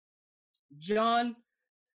 John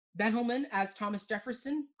Benhelman as Thomas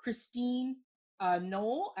Jefferson, Christine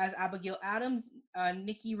Knoll as Abigail Adams,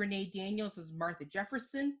 Nikki Renee Daniels as Martha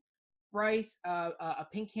Jefferson, Bryce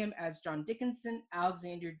Pinkham as John Dickinson,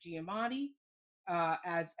 Alexander Giamatti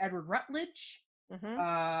as Edward Rutledge,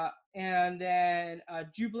 and then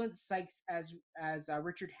Jubilant Sykes as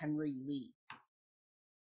Richard Henry Lee.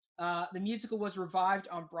 The musical was revived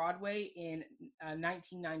on Broadway in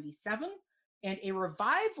 1997, and a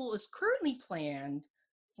revival is currently planned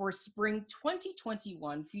for spring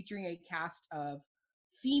 2021, featuring a cast of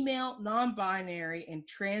female, non-binary, and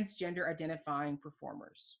transgender identifying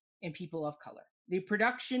performers and people of color. The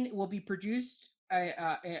production will be produced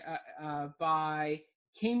by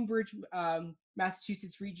Cambridge,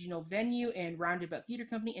 Massachusetts Regional Venue and Roundabout Theater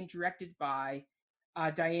Company, and directed by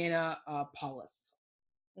Diana Paulus.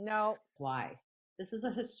 No. Why? This is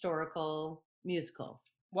a historical musical.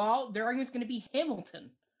 Well, their argument is going to be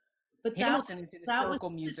Hamilton. But Hamilton is an historical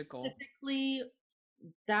musical.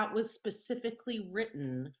 That was specifically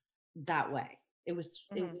written that way. It was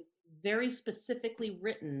very specifically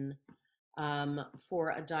written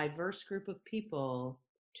for a diverse group of people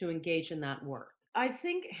to engage in that work. I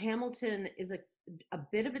think Hamilton is a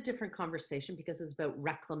bit of a different conversation because it's about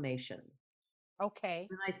reclamation. Okay.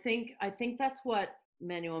 And I think that's what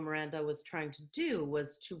Manuel Miranda was trying to do,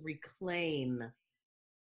 was to reclaim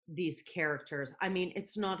these characters. I mean,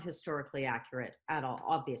 it's not historically accurate at all,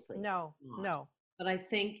 obviously. No. But I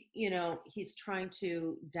think, he's trying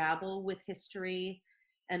to dabble with history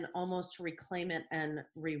and almost reclaim it and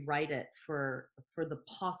rewrite it for the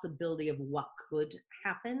possibility of what could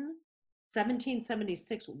happen.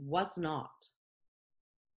 1776 was not.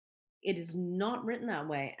 It is not written that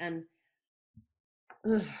way. And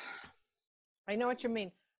I know what you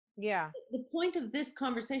mean. Yeah. The point of this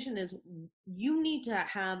conversation is you need to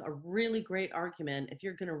have a really great argument if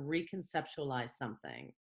you're going to reconceptualize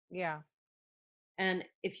something. Yeah. And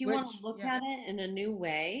if you want to look at it in a new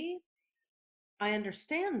way, I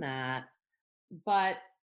understand that, but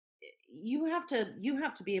you have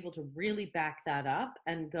to be able to really back that up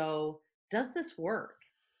and go, does this work?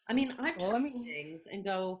 I mean, I've tried things and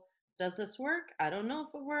go, does this work? I don't know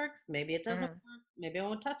if it works. Maybe it doesn't work. Maybe I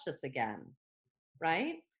won't touch this again.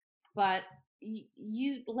 Right? But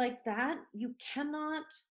you like that, you cannot.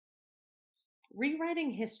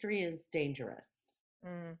 Rewriting history is dangerous.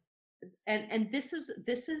 And this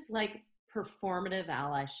is like performative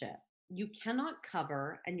allyship. You cannot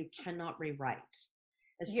cover and you cannot rewrite.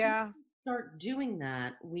 As soon as we start doing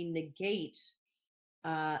that, we negate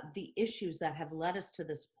the issues that have led us to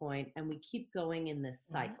this point, and we keep going in this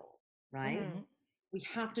cycle, right? We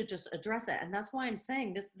have to just address it. And that's why I'm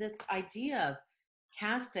saying this idea of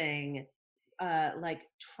casting like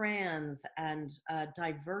trans and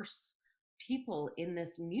diverse people in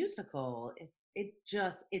this musical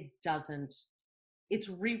it's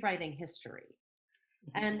rewriting history.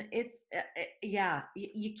 And it's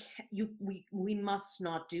we must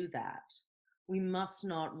not do that. We must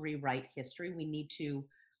not rewrite history. We need to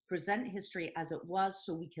present history as it was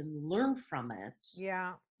so we can learn from it.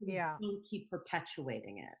 Yeah. Don't keep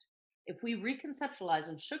perpetuating it. If we reconceptualize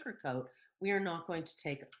and sugarcoat, we're not going to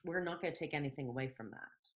take anything away from that.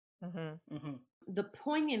 The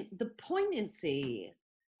poignancy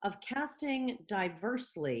of casting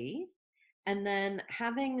diversely and then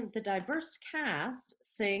having the diverse cast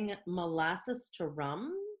sing Molasses to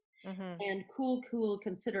Rum and Cool, Cool,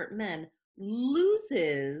 Considerate Men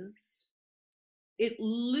loses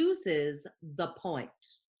the point.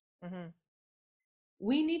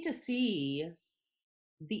 We need to see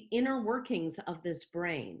the inner workings of this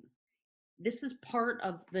brain. This is part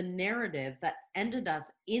of the narrative that ended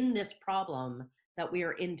us in this problem that we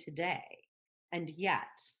are in today. And yet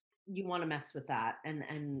you want to mess with that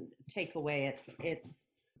and take away its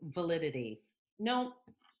validity. No,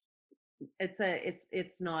 it's a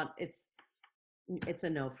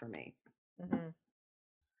no for me.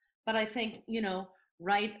 But I think,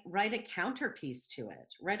 write a counterpiece to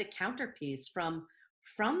it. Write a counterpiece from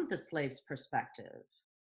the slave's perspective.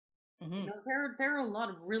 There are a lot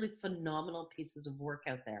of really phenomenal pieces of work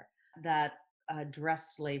out there that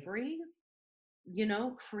address slavery,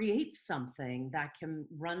 create something that can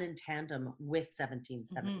run in tandem with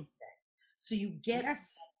 1776. So you get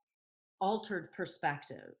altered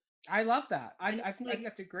perspective. I love that. I think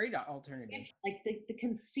that's a great alternative. Like the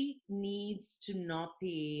conceit needs to not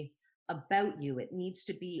be about you. It needs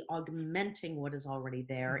to be augmenting what is already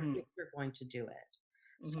there if you're going to do it.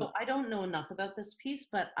 So I don't know enough about this piece,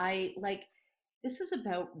 but this is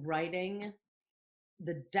about writing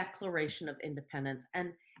the Declaration of Independence.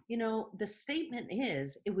 And, the statement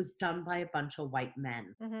is, it was done by a bunch of white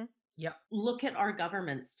men. Yep. Look at our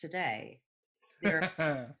governments today.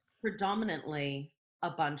 They're predominantly a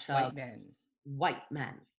bunch of white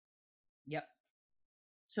men. Yep.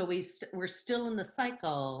 So we're still in the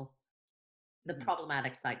cycle, the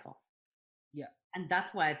problematic cycle. Yeah. And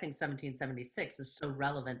that's why I think 1776 is so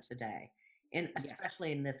relevant today,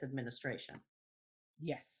 especially in this administration.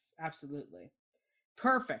 Yes, absolutely.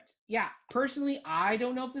 Perfect. Yeah. Personally, I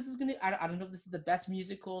don't know if this is I don't know if this is the best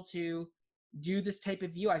musical to do this type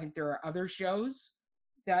of view. I think there are other shows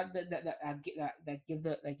that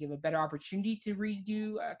give a better opportunity to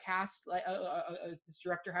redo a cast like this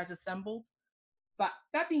director has assembled. But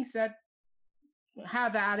that being said,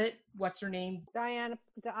 have at it. What's her name? Diane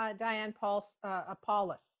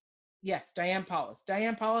Paulus. Yes, Diane Paulus.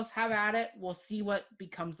 Diane Paulus, have at it. We'll see what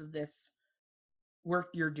becomes of this work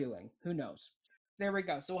you're doing. Who knows? There we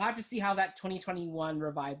go. So we'll have to see how that 2021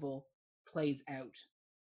 revival plays out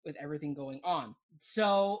with everything going on.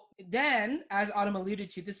 So then, as Autumn alluded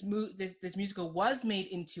to, this musical was made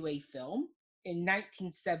into a film in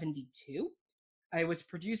 1972. It was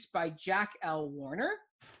produced by Jack L. Warner,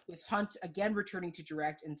 with Hunt again returning to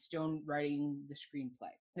direct and Stone writing the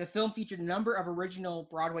screenplay. The film featured a number of original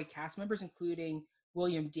Broadway cast members, including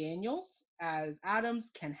William Daniels as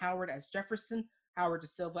Adams, Ken Howard as Jefferson, Howard Da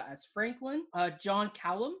Silva as Franklin, John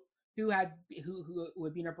Callum, who had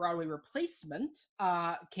been a Broadway replacement,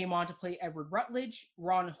 came on to play Edward Rutledge.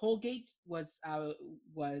 Ron Holgate was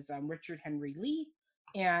Richard Henry Lee,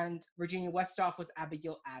 and Virginia Westhoff was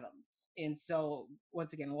Abigail Adams. And so,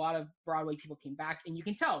 once again, a lot of Broadway people came back, and you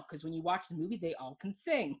can tell because when you watch the movie, they all can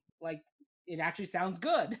sing. Like, it actually sounds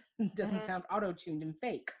good. It doesn't sound auto-tuned and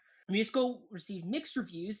fake. The musical received mixed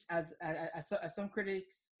reviews, as some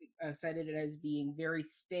critics cited it as being very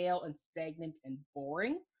stale and stagnant and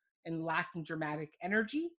boring and lacking dramatic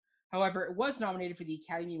energy. However, it was nominated for the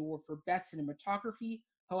Academy Award for Best Cinematography.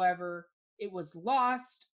 However, it was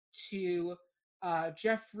lost to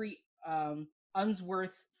Jeffrey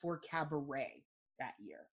Unsworth for Cabaret that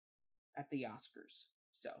year at the Oscars.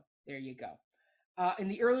 So there you go. In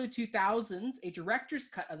the early 2000s, a director's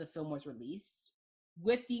cut of the film was released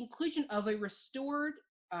with the inclusion of a restored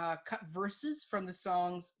cut verses from the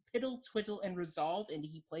songs Piddle, Twiddle, and Resolve, and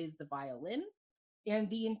he plays the violin. And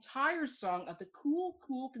the entire song of the Cool,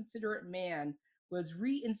 Cool, Considerate Man was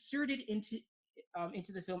reinserted into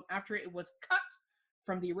the film after it was cut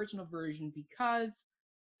from the original version because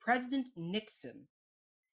President Nixon,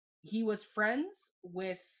 he was friends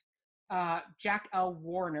with Jack L.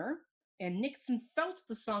 Warner, and Nixon felt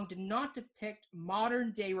the song did not depict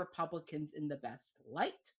modern-day Republicans in the best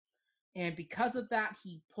light. And because of that,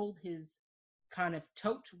 he pulled his kind of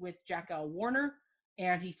tote with Jack L. Warner,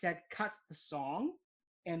 and he said, cut the song,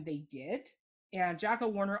 and they did. And Jack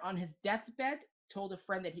L. Warner, on his deathbed, told a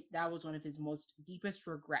friend that that was one of his most deepest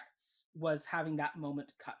regrets, was having that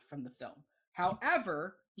moment cut from the film.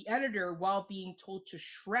 However, the editor, while being told to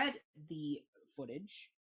shred the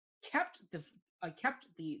footage, kept the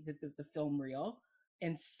film reel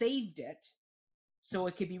and saved it so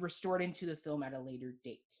it could be restored into the film at a later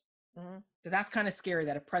date. Mm-hmm. So that's kind of scary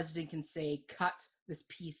that a president can say, cut this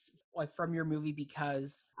piece like from your movie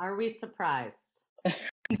because... Are we surprised?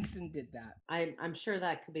 Nixon did that. I'm sure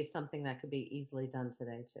that could be something that could be easily done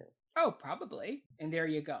today too. Oh, probably. And there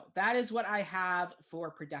you go. That is what I have for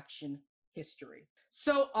production history.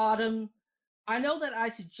 So, Autumn, I know that I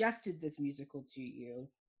suggested this musical to you.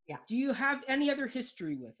 Yes. Do you have any other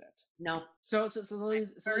history with it? No. So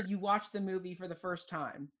you watched the movie for the first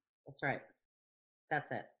time? That's right.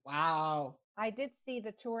 That's it. Wow. I did see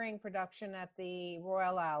the touring production at the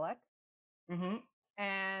Royal Alec. Mm-hmm.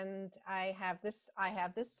 And I have this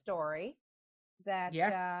story that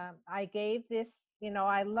yes. I gave this,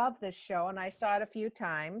 I love this show and I saw it a few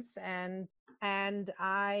times and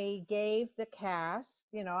I gave the cast,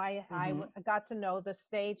 I got to know the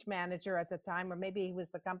stage manager at the time, or maybe he was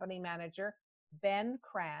the company manager, Ben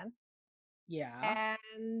Krantz. Yeah.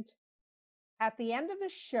 And at the end of the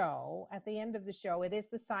show, it is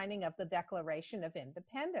the signing of the Declaration of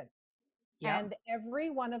Independence. Yeah. And every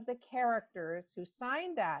one of the characters who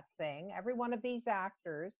signed that thing, every one of these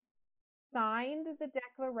actors signed the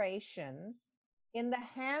declaration in the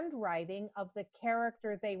handwriting of the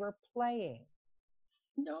character they were playing.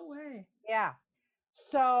 No way. Yeah.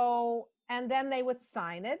 So, and then they would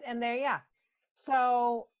sign it and there, yeah.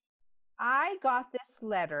 So I got this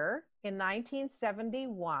letter in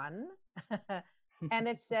 1971 and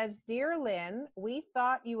it says, Dear Lynn, we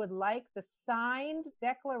thought you would like the signed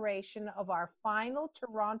declaration of our final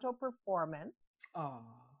Toronto performance. Aww.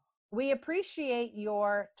 We appreciate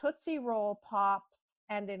your Tootsie Roll pops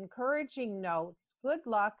and encouraging notes. Good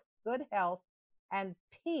luck, good health, and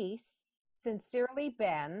peace. Sincerely,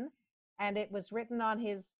 Ben. And it was written on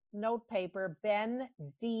his note paper, Ben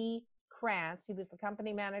D. Krantz. He was the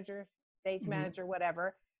company manager, stage manager,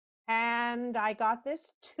 whatever. And I got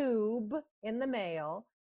this tube in the mail,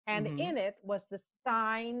 and in it was the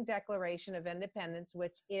signed Declaration of Independence,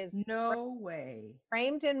 which is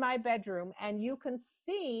framed in my bedroom. And you can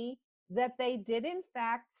see that they did, in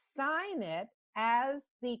fact, sign it as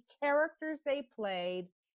the characters they played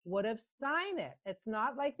would have signed it. It's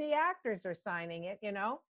not like the actors are signing it,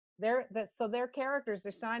 so their characters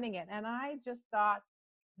are signing it. And I just thought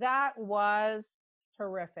that was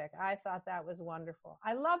terrific. I thought that was wonderful.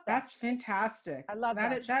 I love that. That's fantastic. I love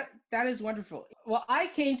that. That is wonderful. Well, I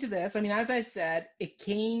came to this. I mean, as I said, it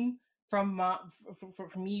came from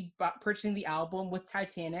me purchasing the album with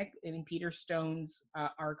Titanic in Peter Stone's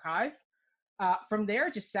archive. From there,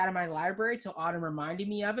 it just sat in my library till Autumn reminded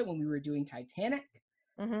me of it when we were doing Titanic.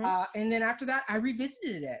 Mm-hmm. And then after that, I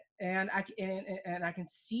revisited it, and I can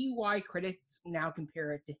see why critics now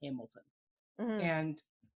compare it to Hamilton. Mm-hmm.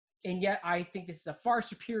 And yet I think this is a far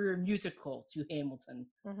superior musical to Hamilton,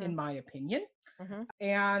 Mm-hmm. in my opinion. Mm-hmm.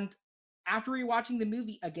 And after rewatching the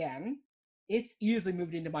movie again, it's easily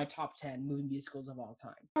moved into my top 10 movie musicals of all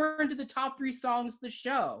time. We're into the top 3 songs of the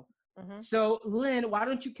show. Mm-hmm. So, Lynn, why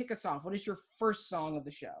don't you kick us off? What is your first song of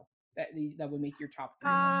the show that would make your top 3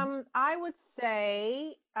 list? I would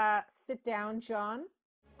say Sit Down, John.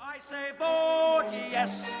 I say vote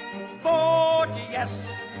yes,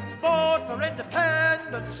 vote for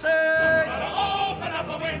independence. Somebody open up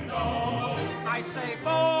a window. I say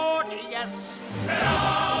vote yes, sit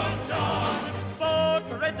down, John. Vote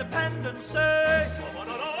for independence. Somebody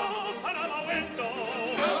open up a window.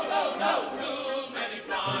 No, too many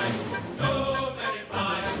flies,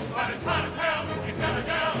 but it's hot as hell. We've got to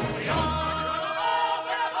go. We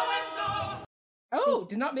open up a window. Oh,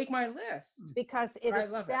 did not make my list. Because it I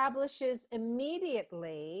love it. establishes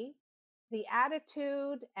immediately the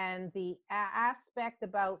attitude and the aspect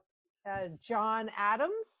about John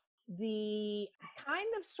Adams, the kind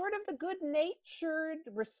of sort of the good-natured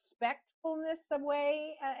respectfulness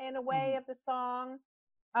in a way of the song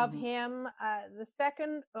of him. The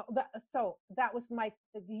second, so that was my.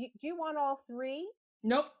 Do you want all 3?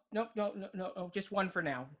 Nope. Just one for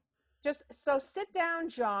now. Just so Sit Down,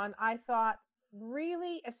 John. I thought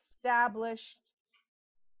really established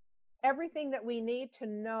everything that we need to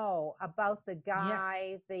know about the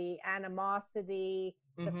guy, the animosity,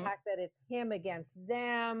 the fact that it's him against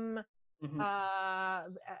them,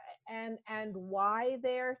 and why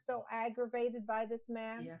they're so aggravated by this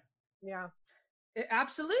man. Yeah.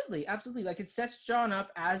 Absolutely. Like, it sets John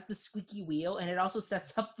up as the squeaky wheel, and it also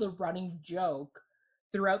sets up the running joke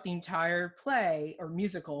throughout the entire play or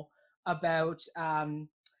musical about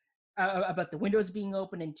the windows being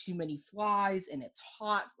open and too many flies, and it's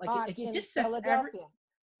hot. Like it just sets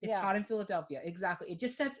It's hot in Philadelphia. Exactly. It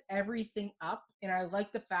just sets everything up, and I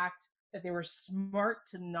like the fact that they were smart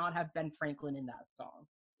to not have Ben Franklin in that song.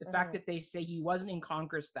 The fact that they say he wasn't in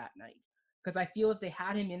Congress that night, because I feel if they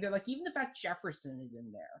had him in there, like even the fact Jefferson is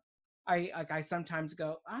in there, I sometimes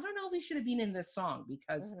go, I don't know if he should have been in this song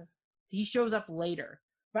because he shows up later.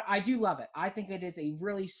 But I do love it. I think it is a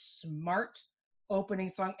really smart opening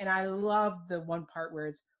song, and I love the one part where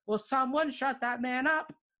it's, will someone shut that man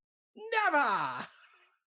up? Never.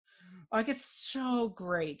 Like, it's so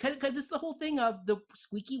great because it's the whole thing of the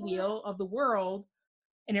squeaky wheel of the world,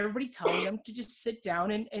 and everybody telling them to just sit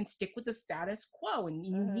down and stick with the status quo. And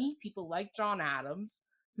you need people like John Adams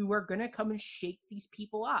who are going to come and shake these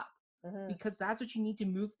people up because that's what you need to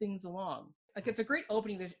move things along. Like, it's a great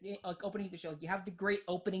opening the show. Like, you have the great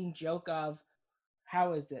opening joke of,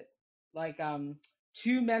 how is it? Like,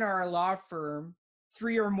 2 men are a law firm,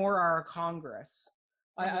 3 or more are a Congress.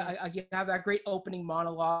 You have that great opening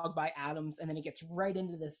monologue by Adams, and then it gets right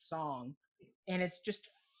into this song, and it's just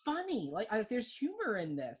funny. Like, there's humor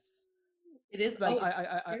in this. It is like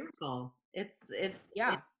beautiful. It's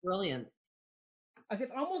brilliant. Like,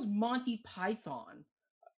 it's almost Monty Python,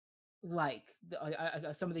 like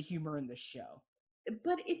some of the humor in this show.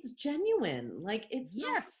 But it's genuine. Like, it's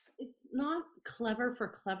it's not clever for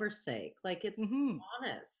clever's sake. Like, it's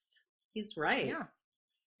honest. He's right. Yeah.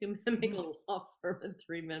 2 men make a law firm and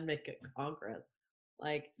 3 men make a Congress.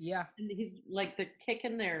 Like, and he's like, they're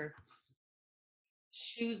kicking their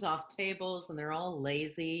shoes off tables and they're all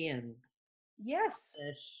lazy and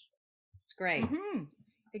selfish. It's great.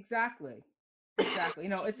 Exactly.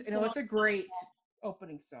 It's a great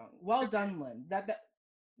opening song. Well done, Lynn.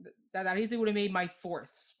 That easily would have made my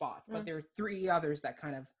 4th spot, but there are 3 others that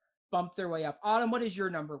kind of bumped their way up. Autumn, what is your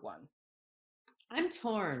number 1? I'm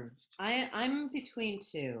torn. I'm between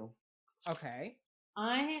 2. Okay.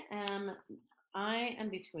 I am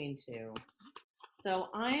between 2. So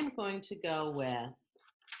I am going to go with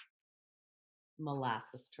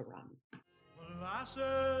Molasses to Rum.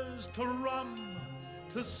 Molasses to rum,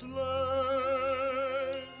 to slaves.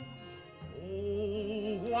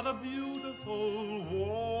 Oh, what a beautiful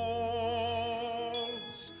waltz.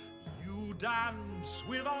 You dance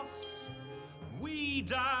with us, we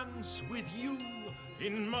dance with you.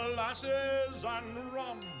 in molasses and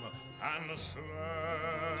rum and slang,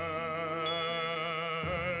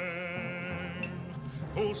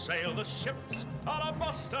 who sail the ships out of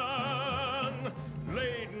Boston,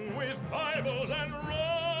 laden with Bibles and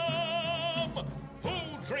rum, who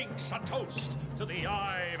drinks a toast to the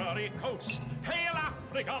Ivory Coast. Hail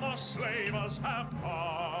Africa, the slavers have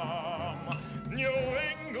come. New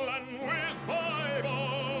England with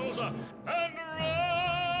Bibles and rum.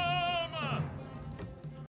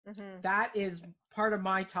 That is part of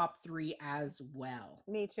my top 3 as well.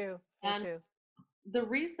 Me too. Me And too. the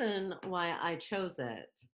reason why I chose it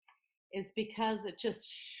is because it just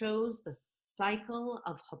shows the cycle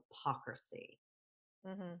of hypocrisy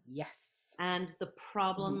Yes. and the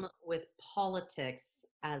problem with politics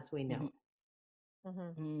as we know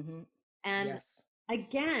it. And Yes.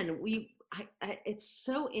 again, it's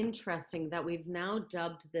so interesting that we've now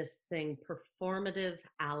dubbed this thing performative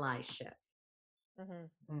allyship.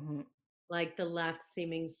 Like the left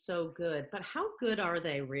seeming so good, but how good are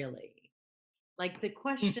they really? Like the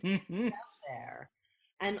question is out there,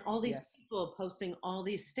 and all these people posting all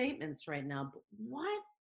these statements right now. But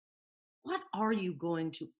what are you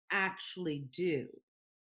going to actually do?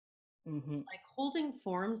 Like holding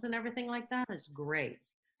forums and everything like that is great.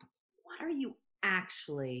 What are you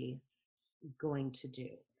actually going to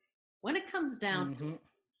do? When it comes down to it,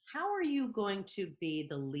 how are you going to be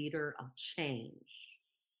the leader of change?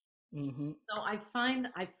 So I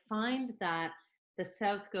find that the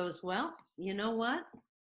South goes, well, you know what?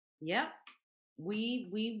 Yep,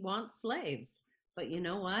 we want slaves, but you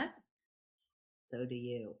know what? So do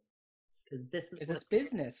you, because this is It's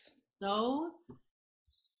business. So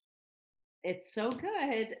it's so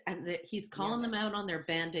good, and he's calling them out on their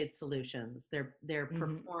Band-Aid solutions, their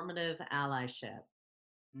performative allyship,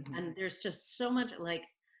 and there's just so much. Like,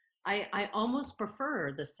 I almost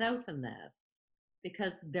prefer the South in this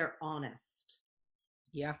because they're honest.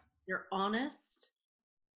 Yeah, they're honest.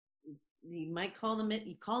 You might call them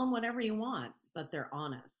you call them whatever you want, but they're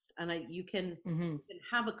honest, and you can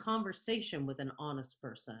have a conversation with an honest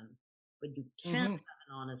person, but you can't have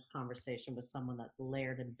an honest conversation with someone that's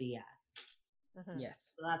layered in BS.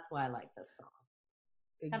 Yes. So that's why I like this song.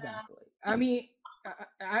 Exactly. I mean,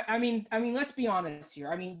 let's be honest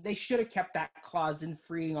here. I mean, they should have kept that clause in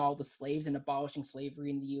freeing all the slaves and abolishing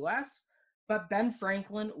slavery in the U.S. But Ben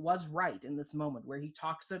Franklin was right in this moment where he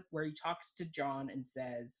talks to John and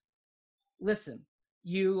says, "Listen,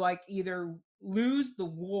 you like either lose the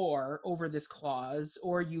war over this clause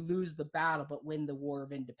or you lose the battle but win the War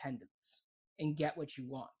of Independence and get what you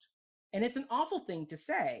want." And it's an awful thing to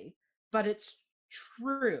say, but it's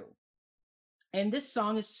true. And this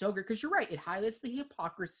song is so good because you're right. It highlights the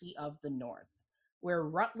hypocrisy of the North, where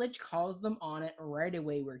Rutledge calls them on it right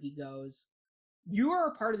away, where he goes, "You are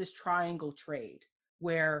a part of this triangle trade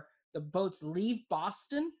where the boats leave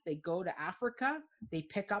Boston, they go to Africa, they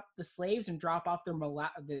pick up the slaves and drop off their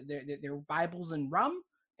Bibles and rum,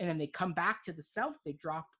 and then they come back to the South, they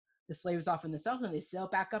drop the slaves off in the South, and they sail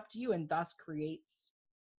back up to you, and thus creates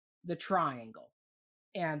the triangle.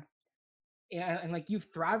 And like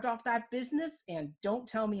you've thrived off that business, and don't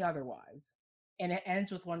tell me otherwise." And it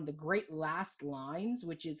ends with one of the great last lines,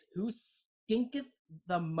 which is, "Who stinketh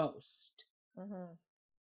the most?"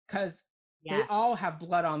 Because they all have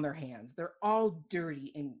blood on their hands. They're all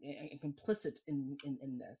dirty and complicit in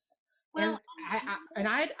this. Well, and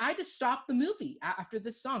I had to stop the movie after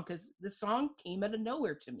this song because the song came out of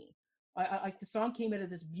nowhere to me. Like the song came out of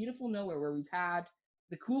this beautiful nowhere where we've had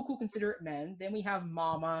the cool, considerate men. Then we have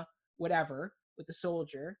Mama, whatever, with the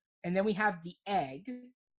soldier, and then we have the egg,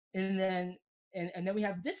 and then we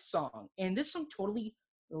have this song. And this song totally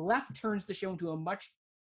left turns the show into a much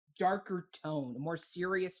darker tone, a more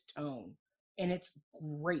serious tone. And it's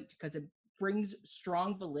great because it brings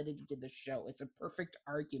strong validity to the show. It's a perfect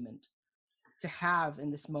argument to have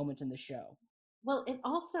in this moment in the show. Well,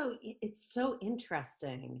 it's so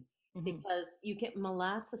interesting because you get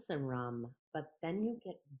molasses and rum, but then you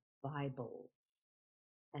get Bibles.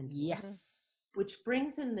 And yes, which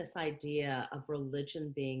brings in this idea of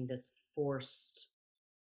religion being this forced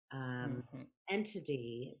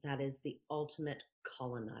entity that is the ultimate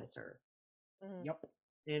colonizer. Yep.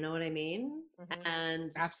 You know what I mean?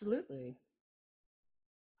 And absolutely.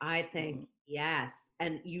 I think yes.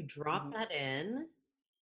 And you drop that in,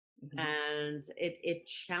 and it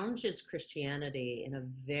challenges Christianity in a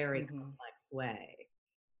very complex way.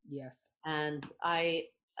 Yes. And I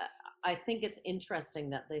think it's interesting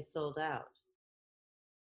that they sold out.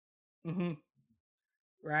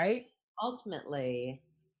 Right? Ultimately,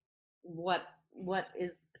 what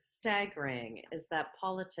is staggering is that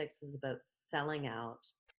politics is about selling out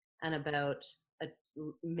and about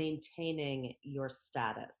maintaining your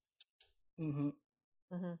status. Mm-hmm.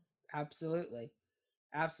 Mm-hmm. Absolutely.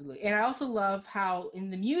 Absolutely. And I also love how in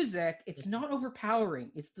the music, it's not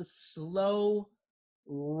overpowering. It's the slow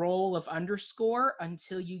roll of underscore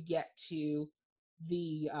until you get to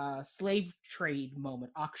the slave trade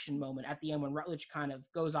moment, auction moment at the end when Rutledge kind of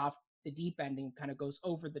goes off the deep end and kind of goes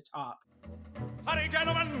over the top. Hurry,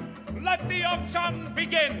 gentlemen, let the auction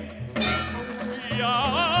begin.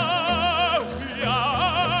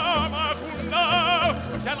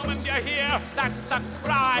 Gentlemen, do you hear? That's the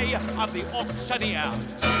cry of the auctioneer.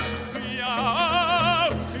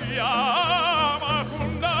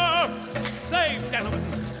 Slave, gentlemen,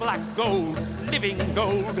 black gold, living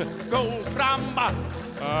gold, gold from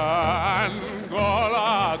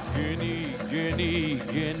Angola, Guinea, Guinea,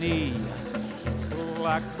 Guinea.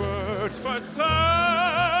 Blackbirds for sale,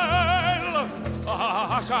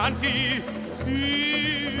 Ashanti,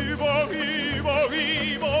 Evo, Evo,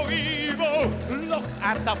 Evo, Evo. Look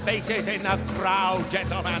at the faces in the crowd,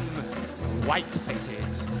 gentlemen. White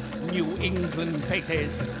faces, New England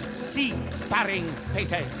faces, seafaring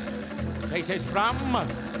faces, faces from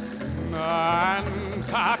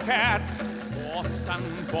Nantucket, Boston,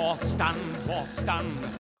 Boston, Boston.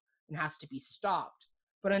 And has to be stopped.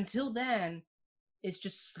 But until then, it's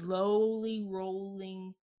just slowly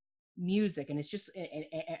rolling music, and it's just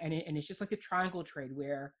and it's just like a triangle trade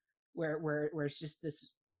where it's just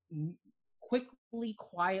this quickly,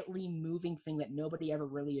 quietly moving thing that nobody ever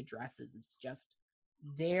really addresses. It's just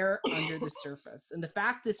there under the surface. And the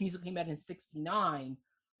fact this music came out in '69,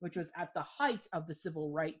 which was at the height of the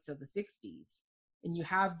civil rights of the '60s, and you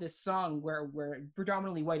have this song where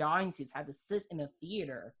predominantly white audiences had to sit in a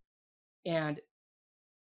theater and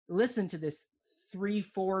listen to this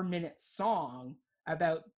 3-4 minute song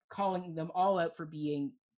about calling them all out for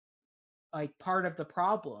being like part of the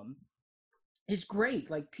problem is great.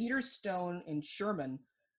 Like Peter Stone and Sherman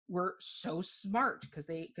were so smart because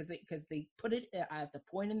they put it at the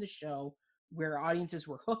point in the show where audiences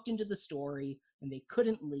were hooked into the story and they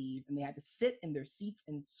couldn't leave and they had to sit in their seats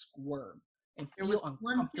and squirm and feel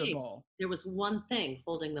uncomfortable. There was one thing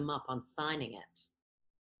holding them up on signing it,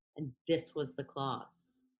 and this was the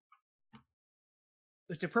clause.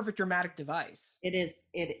 It's a perfect dramatic device. It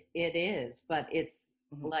is, but it's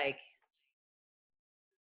like,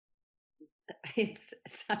 it's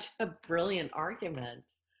such a brilliant argument.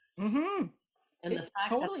 Mm-hmm. And the fact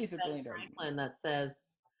totally that is a brilliant argument. Franklin that says,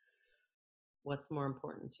 what's more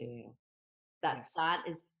important to you? That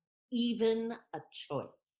is even a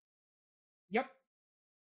choice. Yep.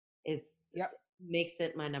 Makes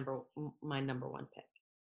it my number one pick.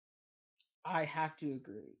 I have to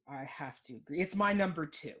agree. It's my number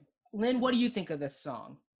 2. Lynn, what do you think of this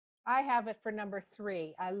song? I have it for number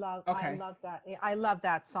 3. I love that. I love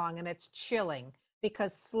that song, and it's chilling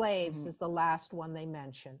because Slaves is the last one they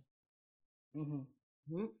mention.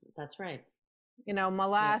 That's right. You know,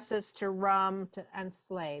 molasses to rum and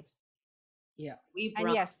slaves. Yeah.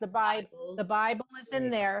 And yes, the Bible is in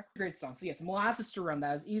there. Great song. So yes, molasses to rum.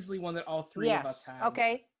 That is easily one that all three of us have.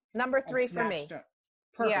 Okay. Number 3 for me.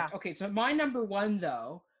 Perfect. Yeah. Okay, so my number 1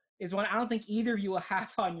 though is one I don't think either of you will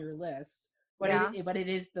have on your list, but it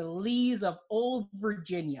is the Lees of Old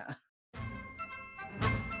Virginia.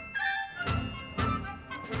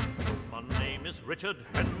 My name is Richard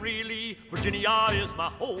Henry Lee, Virginia is my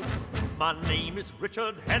home. My name is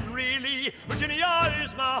Richard Henry Lee, Virginia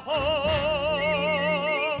is my home.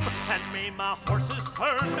 And may my horses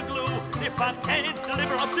turn to glue if I can't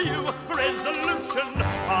deliver a few resolution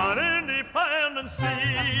on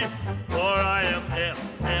independency. For I am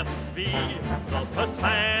FFV, the first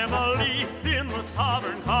family in the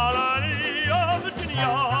sovereign colony of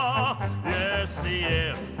Virginia. Yes, the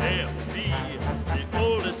FFV, the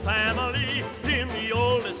oldest family in the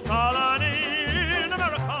oldest colony in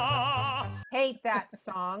America. Hate that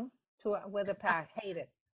song with a pack. Hate it.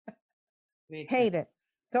 Hate it.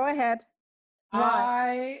 Go ahead.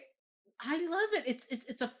 I love it.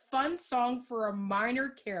 It's a fun song for a minor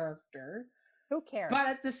character. Who cares? But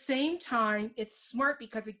at the same time, it's smart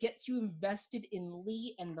because it gets you invested in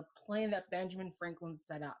Lee and the plan that Benjamin Franklin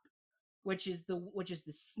set up, which is the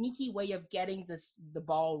sneaky way of getting the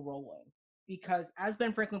ball rolling. Because as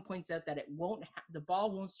Ben Franklin points out, that the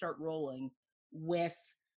ball won't start rolling with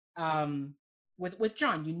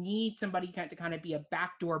John. You need somebody to kind of be a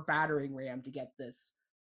backdoor battering ram to get this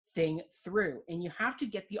thing through, and you have to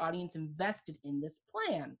get the audience invested in this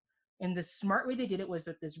plan. And the smart way they did it was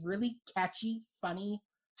with this really catchy, funny,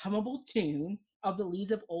 hummable tune of the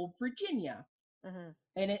Lees of Old Virginia. And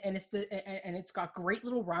it's got great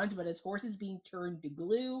little rhymes about his horses being turned to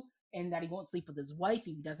glue and that he won't sleep with his wife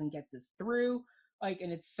if he doesn't get this through. Like,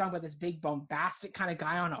 and it's sung by this big bombastic kind of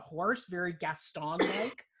guy on a horse, very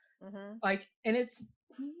Gaston-like. Like, and it's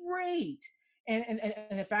great. And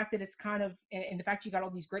the fact that it's kind of, and the fact you got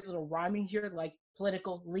all these great little rhyming here, like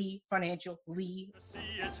political Lee, financial Lee. See,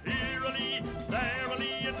 it's here a Lee, there a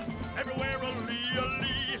Lee, and everywhere a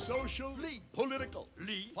Lee, social Lee, political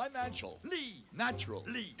Lee, financial Lee, natural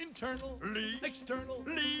Lee, internal Lee, external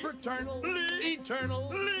Lee, fraternal Lee, eternal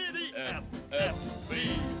Lee, the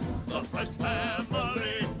FFV, the first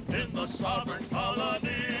family in the sovereign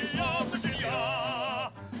colony of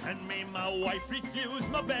Virginia. And may my wife refuse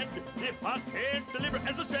my bed if I can't deliver,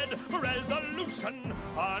 as I said, a resolution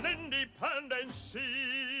on independency.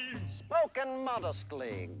 Spoken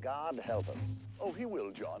modestly, God help us. Oh, he will,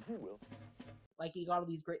 John, he will. Like, you got all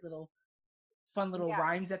these great little, fun little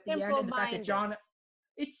rhymes at the end. And the fact that John,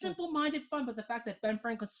 it's simple-minded fun, but the fact that Ben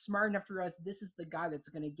Franklin's smart enough to realize this is the guy that's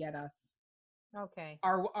going to get us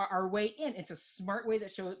our way in. It's a smart way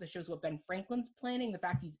that shows what Ben Franklin's planning, the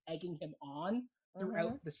fact he's egging him on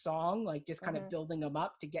throughout the song, like just kind of building him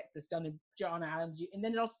up to get this done in John Adams. And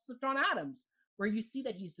then it also John Adams, where you see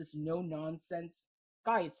that he's this no-nonsense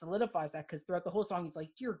guy. It solidifies that because throughout the whole song, he's like,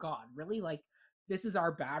 dear God, really? Like, this is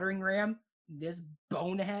our battering ram? This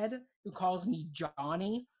bonehead who calls me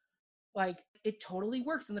Johnny? Like, it totally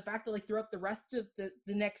works. And the fact that, like, throughout the rest of the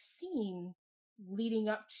next scene leading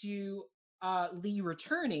up to Lee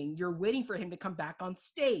returning, you're waiting for him to come back on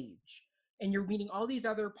stage. And you're meeting all these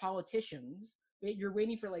other politicians. You're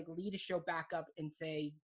waiting for, like, Lee to show back up and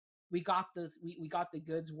say, we got the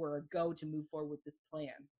goods, we're a go to move forward with this plan.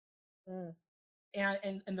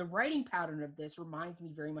 And the writing pattern of this reminds me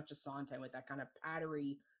very much of Sondheim, with that kind of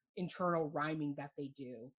pattery internal rhyming that they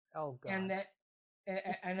do. Oh God. And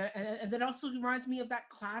that also reminds me of that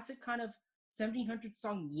classic kind of 1700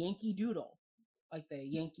 song Yankee Doodle, like the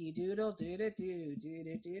Yankee Doodle doo doo doo doo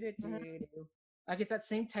doo doo doo. Like, it's that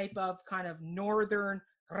same type of kind of northern,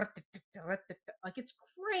 like, it's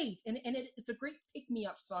great, and it's a great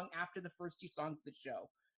pick-me-up song after the first two songs of the show.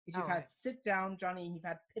 Because you've had Sit Down, Johnny, and you've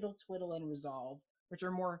had Piddle, Twiddle, and Resolve, which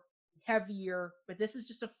are more heavier, but this is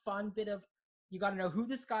just a fun bit of, you got to know who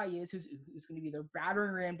this guy is, who's going to be their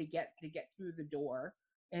battering ram to get through the door,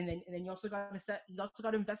 and then you also got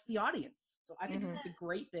to invest the audience. So I think it's a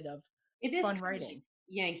great bit of fun writing.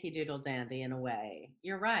 Yankee Doodle Dandy in a way.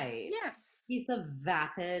 You're right. Yes. He's a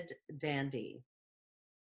vapid dandy.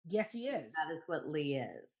 Yes, he is. That is what Lee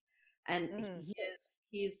is. And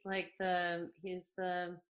he's the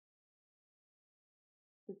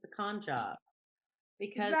con job.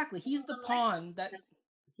 Because exactly. He's the pawn that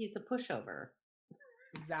he's a pushover.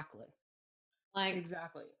 Exactly. Like,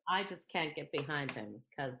 exactly. I just can't get behind him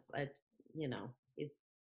because he's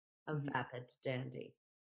a vapid dandy.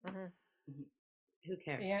 Who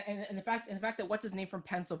cares? Yeah, and the fact that what's his name from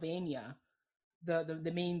Pennsylvania,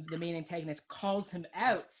 the main antagonist, calls him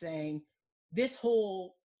out, saying, "This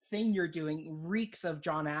whole thing you're doing reeks of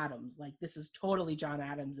John Adams. Like, this is totally John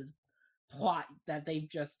Adams's plot that they've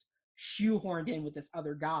just shoehorned in with this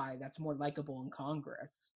other guy that's more likable in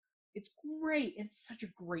Congress." It's great. It's such a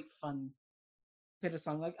great fun bit of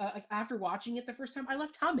song. Like after watching it the first time, I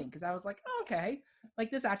left humming because I was like, oh, okay, like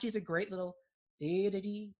this actually is a great little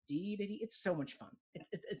dee-da-dee, dee-da-dee. It's so much fun.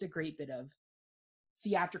 It's a great bit of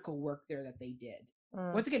theatrical work there that they did.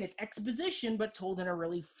 Once again, it's exposition, but told in a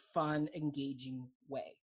really fun, engaging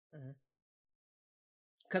way.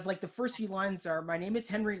 Because like the first few lines are, "My name is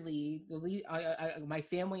Henry Lee. My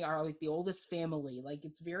family are like the oldest family." Like,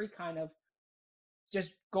 it's very kind of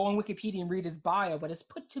just go on Wikipedia and read his bio, but it's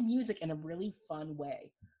put to music in a really fun way.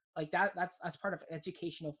 Like that's part of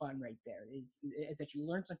educational fun right there. Is that you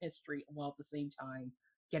learn some history while at the same time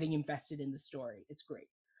getting invested in the story. It's great.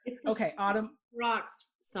 It's the Autumn Rocks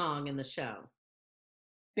song in the show.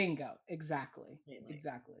 Bingo. Exactly.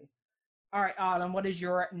 Exactly. All right, Autumn, what is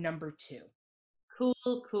your number 2?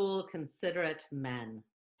 Cool, considerate men.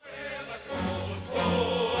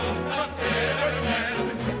 considerate men,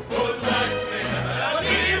 whose like we never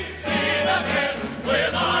need seen again,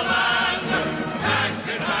 with our land, cash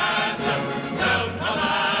in hand,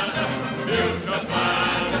 self-command, future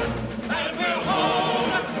plan, and we'll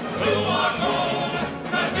hold to our goal,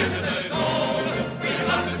 tradition that is old, we've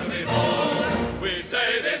nothing to behold. We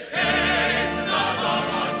say this is not of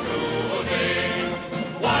our choosing,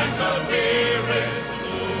 why should we risk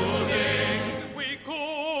losing? We cool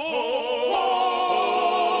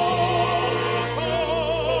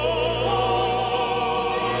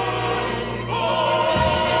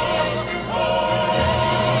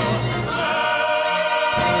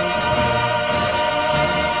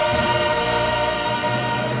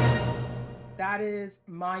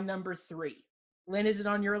my number 3. Lynn, is it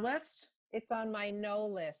on your list? It's on my no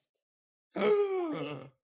list. Oh.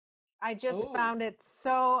 I just found it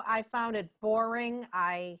so. I found it boring.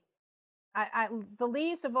 The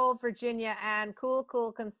Lees of Old Virginia and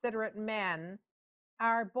Cool, Considerate Men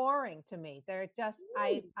are boring to me. They're just.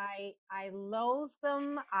 I loathe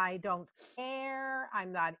them. I don't care.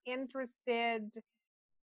 I'm not interested.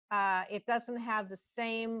 It doesn't have the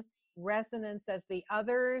same resonance as the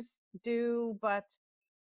others do, but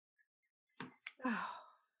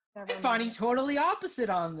I'm finding totally opposite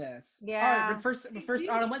on this. Yeah. All right, but first,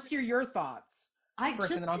 Autumn, let's hear your thoughts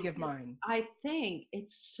first, and then I'll give mine. I think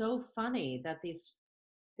it's so funny that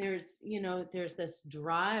there's this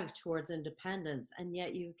drive towards independence, and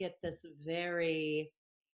yet you get this very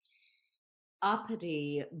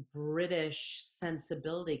uppity British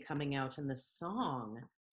sensibility coming out in the song.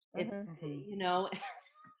 It's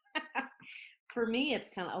for me, it's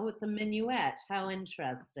kind of, it's a minuet. How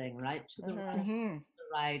interesting, right? To the right, to the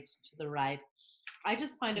right, to the right. I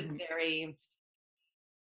just find it very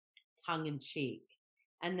tongue-in-cheek,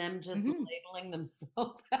 and them just labeling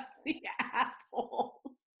themselves as the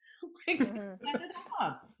assholes. Like, set it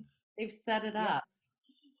up. They've set it up.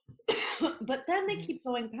 But then they keep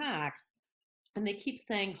going back, and they keep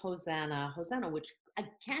saying Hosanna, Hosanna, which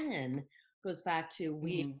again goes back to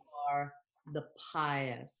we are the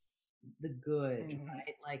pious, the good,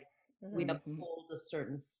 right? Like we uphold a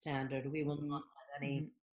certain standard. We will not let any,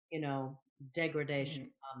 degradation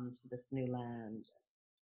come to this new land.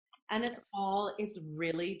 And it's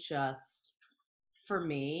really just, for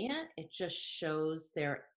me, it just shows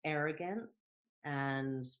their arrogance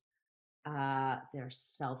and their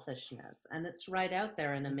selfishness. And it's right out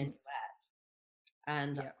there in a minuet.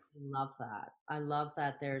 And I love that. I love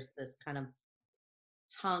that there's this kind of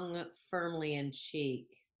tongue firmly in cheek.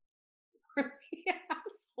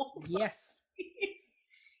 Assholes. Yes.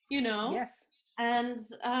 Yes. And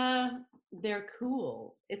they're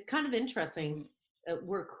cool. It's kind of interesting.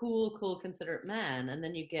 We're cool, considerate men. And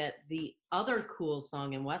then you get the other cool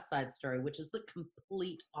song in West Side Story, which is the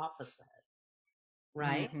complete opposite.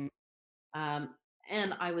 Right?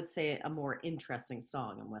 And I would say a more interesting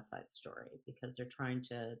song in West Side Story because they're trying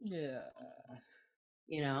to,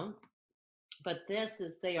 but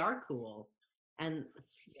they are cool and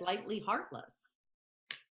slightly heartless.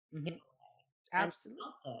 Absolutely. And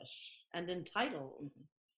selfish and entitled.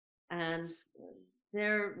 And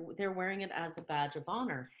they're wearing it as a badge of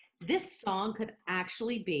honor. This song could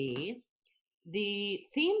actually be the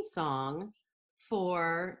theme song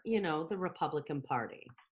for, the Republican Party.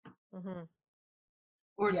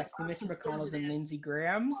 Or the Mitch McConnells and Lindsey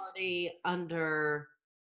Graham's party under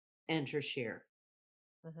Andrew Scheer.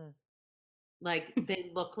 Like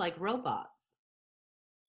they look like robots.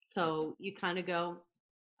 So you kind of go,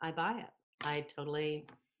 I buy it. I totally.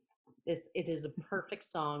 It is a perfect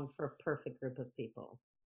song for a perfect group of people.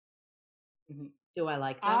 Do I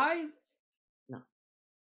like them? No.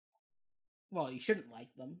 Well, you shouldn't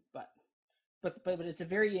like them, but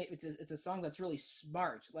it's a song that's really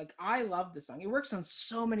smart. Like I love the song. It works on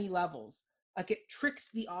so many levels. Like it tricks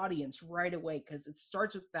the audience right away because it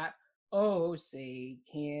starts with that "Oh, say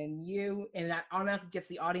can you," and that automatically gets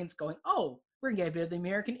the audience going. Oh, we're gonna get a bit of the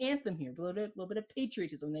American anthem here, a little bit of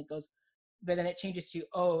patriotism. And it goes, but then it changes to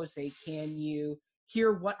 "Oh, say can you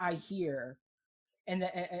hear what I hear," and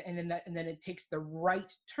then it takes the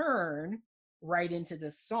right turn right into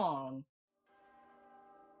the song.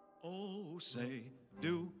 Oh, say,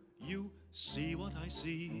 do you see what I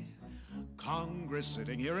see? Congress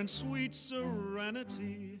sitting here in sweet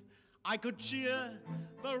serenity. I could cheer,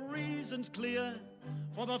 the reason's clear.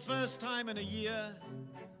 For the first time in a year,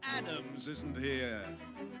 Adams isn't here.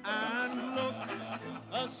 And look,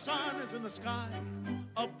 the sun is in the sky,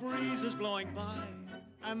 a breeze is blowing by,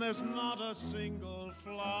 and there's not a single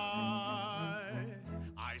fly.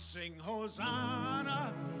 I sing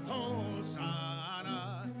Hosanna,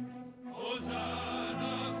 Hosanna,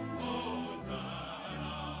 Hosanna,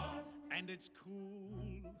 Hosanna, and it's cool.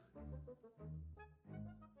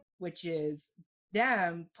 Which is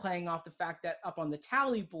them playing off the fact that up on the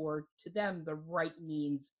tally board, to them, the right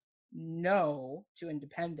means no to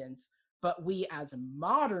independence. But we as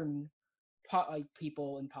modern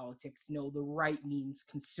people in politics know the right means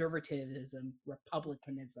conservatism,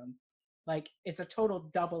 republicanism. Like, it's a total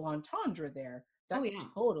double entendre there that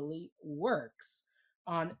totally works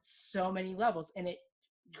on so many levels. And it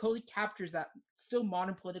totally captures that still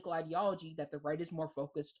modern political ideology that the right is more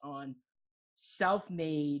focused on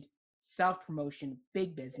self-made, self-promotion,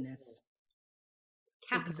 big business.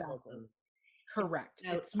 Capitalism. Exactly. Correct.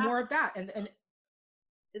 It's more of that. And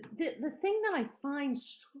the thing that I find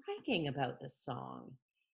striking about this song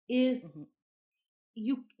is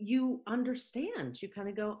you understand. You kind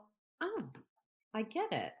of go, oh, I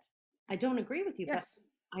get it. I don't agree with you, but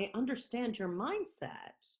I understand your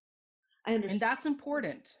mindset. I understand. And that's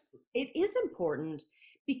important. It is important,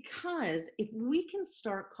 because if we can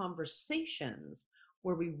start conversations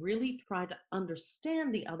where we really try to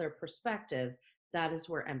understand the other perspective, that is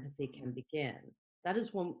where empathy can begin. That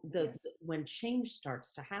is when when change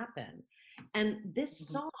starts to happen. And this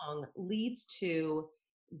song leads to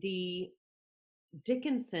the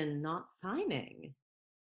Dickinson not signing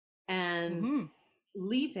and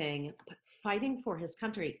leaving, but fighting for his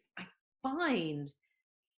country. I find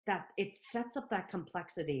that it sets up that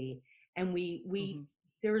complexity, and we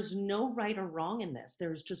there's no right or wrong in this.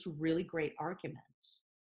 There's just really great argument.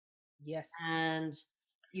 Yes. And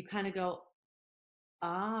you kind of go,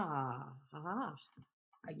 I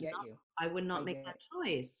get you. I would not make that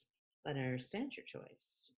choice, but I understand your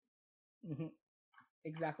choice.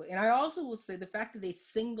 Exactly. And I also will say the fact that they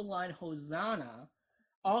sing the line Hosanna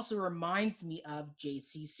also reminds me of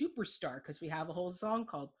JC Superstar, because we have a whole song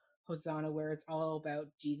called Hosanna where it's all about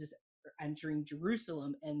Jesus entering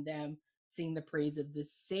Jerusalem and them sing the praise of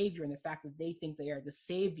this Savior, and the fact that they think they are the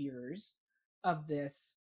saviors of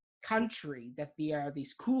this country, that they are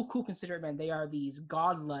these cool considerate men. They are these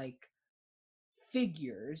godlike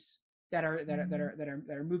figures that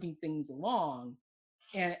are moving things along,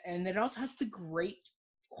 and it also has the great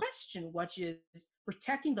question, which is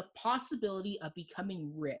protecting the possibility of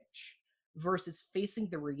becoming rich versus facing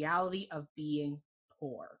the reality of being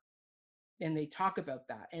poor. And they talk about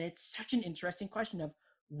that, and it's such an interesting question of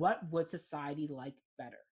what would society like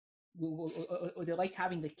better. Would they like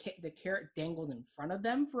having the carrot dangled in front of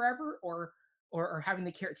them forever, or having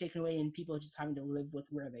the carrot taken away and people just having to live with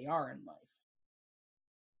where they are in life?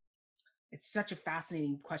 It's such a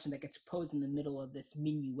fascinating question that gets posed in the middle of this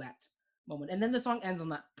minuet moment. And then the song ends on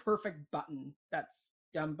that perfect button that's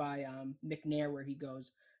done by McNair, where he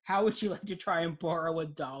goes, "How would you like to try and borrow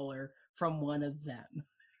 $1 from one of them?"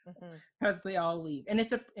 As they all leave. And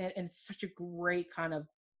it's such a great kind of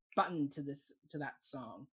button to that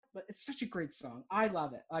song. But it's such a great song. I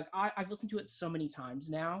love it. Like I've listened to it so many times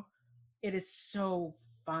now. It is so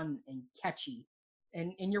fun and catchy.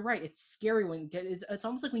 And you're right, it's scary when it's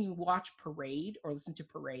almost like when you watch Parade or listen to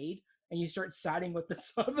Parade and you start siding with the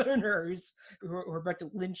Southerners who are about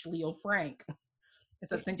to lynch Leo Frank.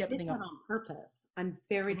 It's that same type of thing on purpose. I'm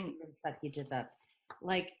very convinced that he did that.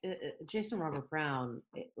 Like Jason Robert Brown,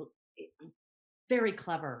 very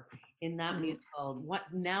clever in that musical.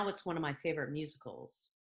 Now it's one of my favorite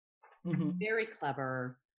musicals. Very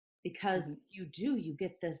clever, because you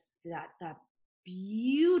get that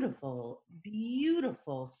beautiful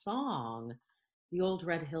song, The Old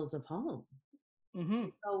Red Hills of Home.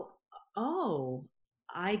 So,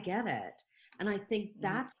 I get it. And I think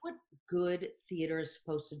that's what good theater is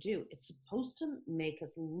supposed to do. It's supposed to make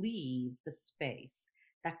us leave the space,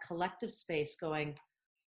 that collective space, going,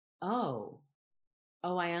 oh,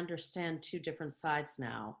 I understand two different sides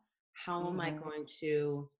now. How am I going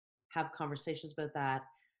to have conversations about that?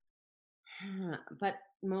 But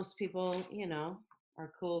most people,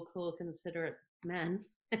 are cool, considerate men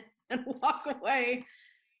and walk away,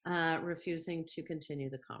 refusing to continue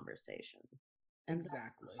the conversation. And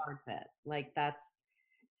exactly. That's the hard bit. Like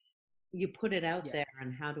you put it out there,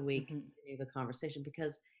 and how do we continue the conversation?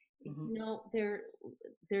 Because there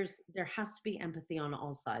has to be empathy on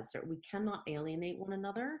all sides. We cannot alienate one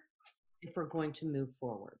another if we're going to move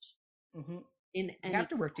forward. We have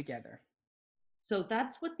to work together. So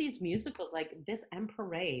that's what these musicals like this and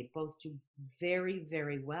Parade both do very,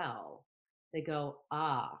 very well. They go,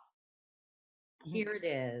 here it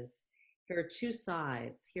is. Here are two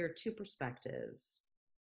sides. Here are two perspectives.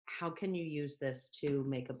 How can you use this to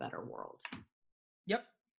make a better world? Yep.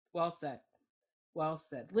 Well said. Well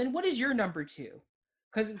said. Lynn, what is your number 2?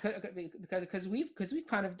 Because we've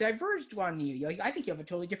kind of diverged on you. I think you have a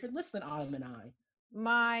totally different list than Autumn and I.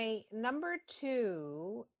 My number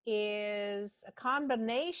 2 is a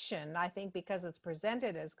combination, I think, because it's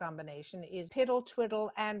presented as combination, is Piddle, Twiddle,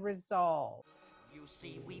 and Resolve. You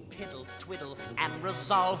see, we piddle, twiddle, and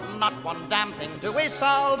resolve. Not one damn thing do we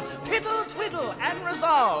solve. Piddle, twiddle, and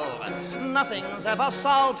resolve. Nothing's ever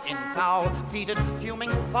solved in foul-feeted,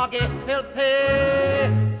 fuming, foggy, filthy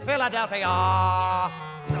Philadelphia.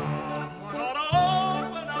 Someone ought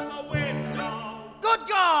to open up a window. Good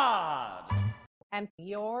God! And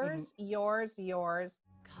yours.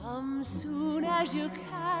 Come soon as you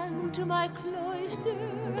can to my cloister.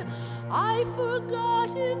 I've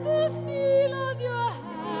forgotten the feel of your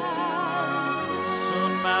hand.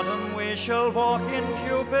 Soon, madam, we shall walk in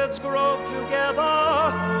Cupid's grove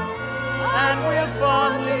together. and we'll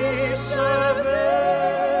fondly survey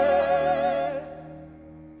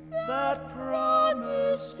that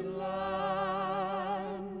promised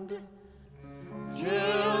land.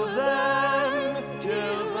 Till then,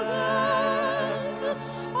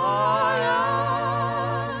 I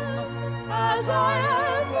am as I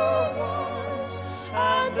ever was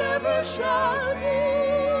and ever shall be.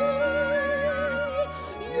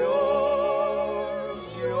 Yours,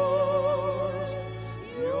 yours,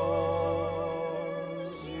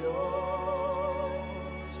 yours, yours, yours.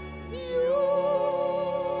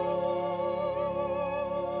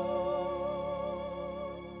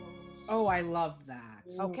 Oh, I love that.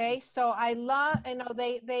 Okay, so I love,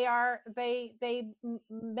 they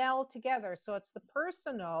meld together. So it's the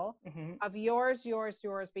personal of yours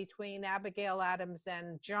between Abigail Adams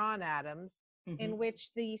and John Adams, in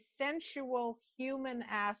which the sensual human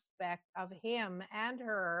aspect of him and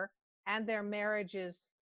her and their marriages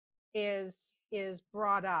is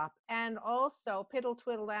brought up, and also Piddle,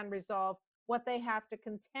 Twiddle, and Resolve, what they have to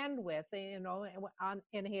contend with, in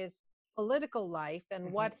his political life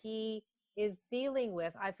and what he is dealing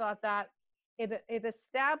with. I thought that it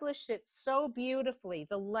established it so beautifully.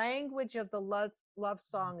 The language of the love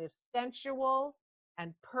song is sensual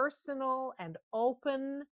and personal and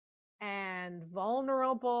open and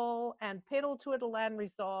vulnerable, and Piddle, Twiddle, and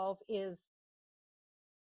Resolve is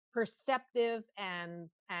perceptive and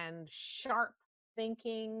sharp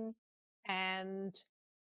thinking, and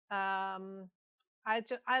I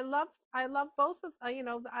love both of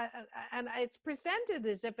and it's presented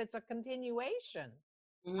as if it's a continuation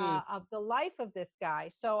of the life of this guy.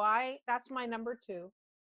 So that's my number 2.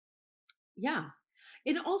 Yeah,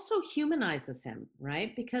 it also humanizes him,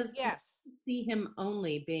 right? Because yes, you see him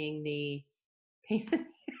only being the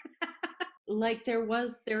like there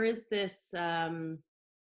is this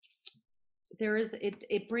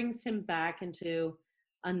it brings him back into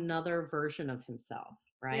another version of himself,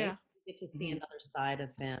 right? Yeah. You get to see another side of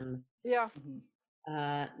him. Yeah.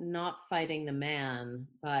 Not fighting the man,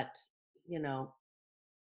 but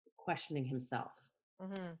questioning himself,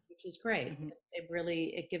 which is great.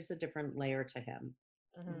 It gives a different layer to him.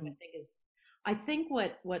 I think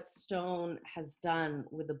what Stone has done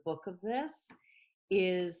with the book of this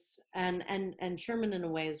is, and Sherman in a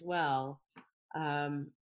way as well,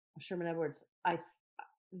 Sherman Edwards,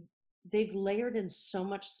 they've layered in so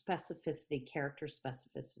much specificity, character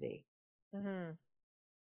specificity,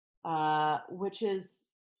 which is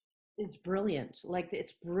brilliant. Like,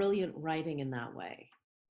 it's brilliant writing in that way.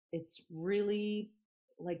 It's really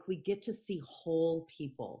like we get to see whole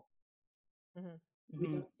people. We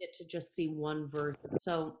don't get to just see one version.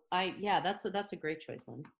 So that's a great choice,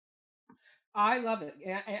 Lynn. I love it,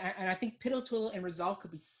 and I think Piddle, Twiddle, and Resolve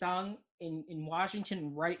could be sung in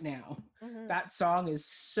Washington right now. That song is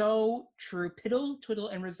so true. Piddle, Twiddle,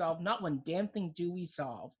 and Resolve, not one damn thing do we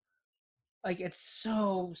solve. Like, it's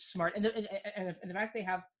so smart, and the fact they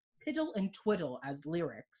have Piddle and Twiddle as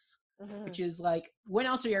lyrics, which is like, when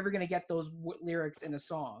else are you ever going to get those lyrics in a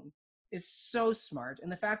song? Is so smart,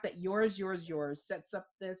 and the fact that Yours, Yours, Yours sets up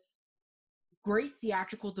this great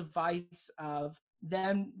theatrical device of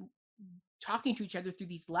them talking to each other through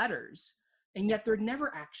these letters, and yet they're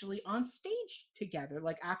never actually on stage together,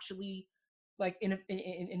 like actually like in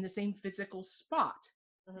the same physical spot.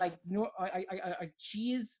 Like,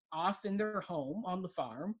 she is off in their home on the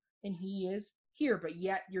farm and he is here, but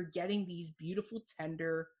yet you're getting these beautiful,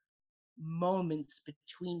 tender moments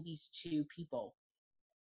between these two people.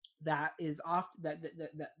 That is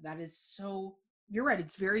that is so, you're right,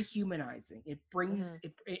 it's very humanizing. It brings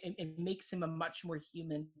it makes him a much more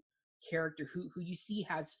human character who you see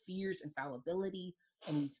has fears and fallibility,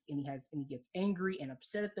 and he gets angry and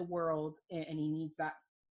upset at the world, and he needs that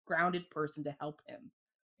grounded person to help him.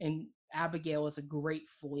 And Abigail is a great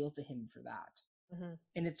foil to him for that.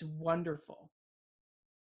 And it's wonderful.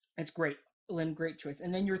 It's great. Lynn, great choice.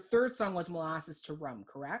 And then your third song was Molasses to Rum,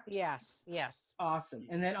 correct? Yes. Awesome.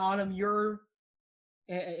 And then Autumn, your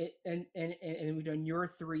and we've done your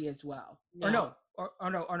 3 as well. No. Or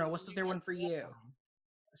no. What's the third one for you?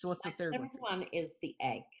 So what's the third one? The third one is The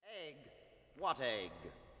Egg. Egg? What egg?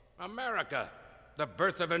 America, the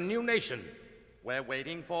birth of a new nation. We're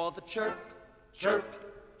waiting for the chirp, chirp,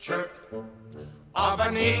 chirp Of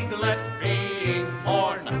an eaglet being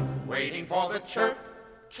born, waiting for the chirp,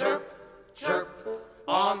 chirp, chirp.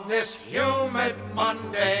 On this humid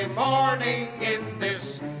Monday morning in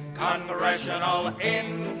this congressional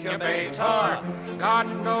incubator, God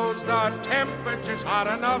knows the temperature's hot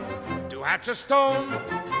enough to hatch a stone,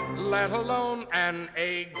 let alone an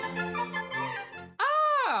egg.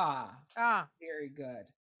 Very good.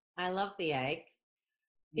 I love The Egg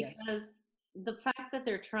because the fact that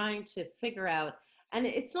they're trying to figure out, and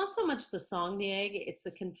it's not so much the song The Egg, it's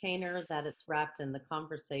the container that it's wrapped in, the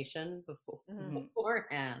conversation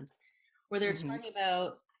beforehand, where they're talking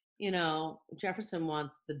about, Jefferson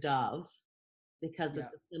wants the dove because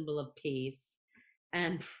it's a symbol of peace,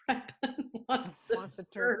 and Franklin wants the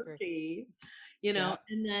turkey, and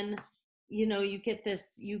then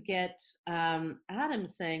you get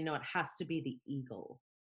Adams saying, no, it has to be the eagle,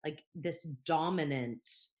 like this dominant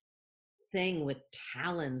thing with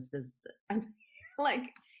talons. And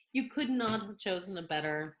like, you could not have chosen a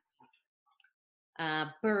better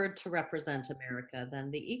bird to represent America than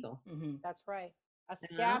the eagle. That's right. A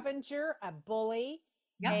scavenger, a bully,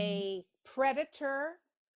 a predator,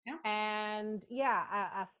 and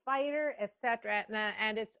a fighter, etc.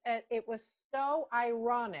 And it was so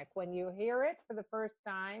ironic when you hear it for the first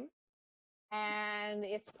time, and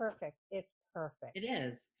it's perfect. It's perfect. It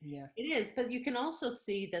is. Yeah. It is. But you can also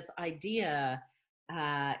see this idea.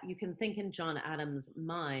 You can think in John Adams'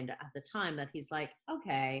 mind at the time that he's like,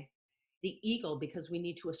 okay, the eagle, because we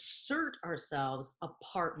need to assert ourselves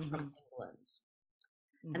apart from England.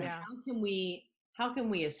 And how can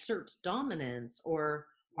we assert dominance or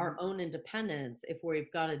our own independence if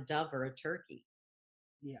we've got a dove or a turkey?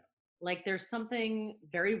 Yeah. Like, there's something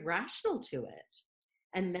very rational to it.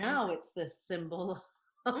 And now it's this symbol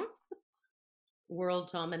of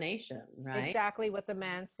world domination, right? Exactly what the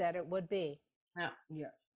man said it would be. Yeah.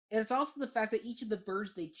 And it's also the fact that each of the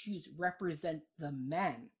birds they choose represent the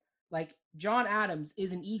men. Like, John Adams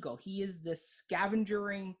is an eagle. He is this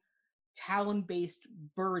scavengering, talon-based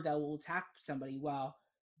bird that will attack somebody, while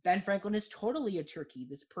Ben Franklin is totally a turkey,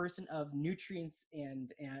 this person of nutrients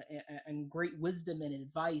and great wisdom and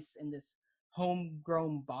advice, and this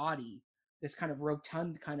homegrown body, this kind of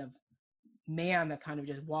rotund kind of man that kind of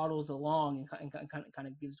just waddles along and kind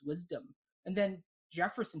of gives wisdom. And then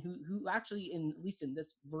Jefferson, who actually, at least in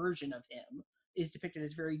this version of him, is depicted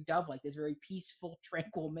as very dove-like, this very peaceful,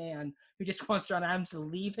 tranquil man who just wants John Adams to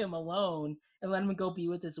leave him alone and let him go be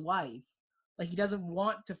with his wife. Like, he doesn't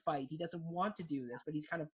want to fight. He doesn't want to do this, but he's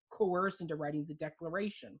kind of coerced into writing the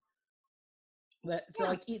Declaration.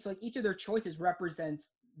 So each of their choices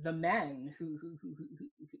represents the men who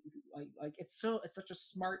it's such a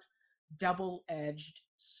smart, double-edged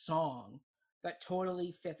song that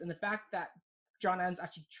totally fits. And the fact that John Adams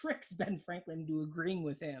actually tricks Ben Franklin into agreeing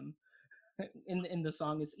with him in the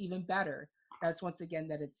song is even better. That's once again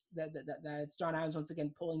that it's John Adams once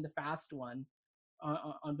again pulling the fast one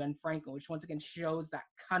on Ben Franklin, which once again shows that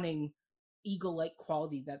cunning, eagle-like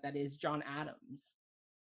quality that is John Adams.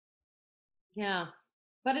 Yeah,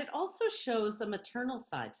 but it also shows a maternal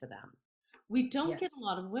side to them. We don't get a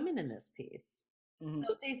lot of women in this piece.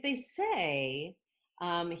 So they say,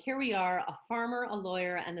 here we are, a farmer, a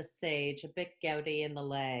lawyer, and a sage, a bit gouty in the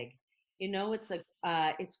leg.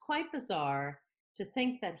 It's quite bizarre to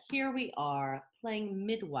think that here we are playing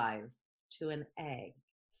midwives to an egg.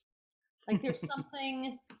 Like, there's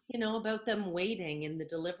something, about them waiting in the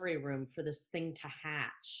delivery room for this thing to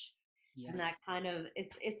hatch. Yes. And that kind of,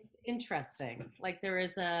 it's interesting. Like, there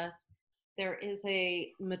is a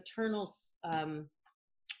maternal,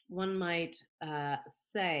 one might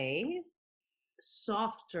say,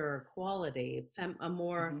 softer quality, a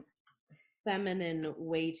more feminine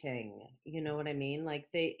waiting. You know what I mean? Like,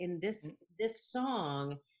 they, in this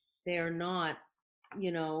song, they are not,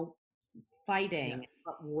 fighting,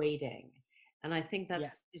 but waiting. And I think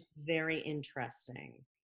it's very interesting.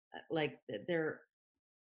 Like, they're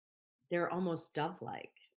almost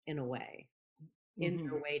dove-like in a way in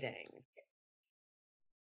their waiting.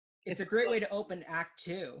 It's a great way to open Act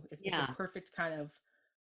 2. It's a perfect kind of,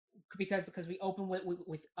 because we open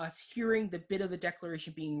with us hearing the bit of the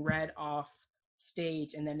Declaration being read off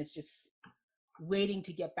stage, and then it's just waiting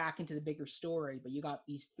to get back into the bigger story. But you got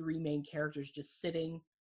these three main characters just sitting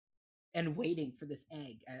and waiting for this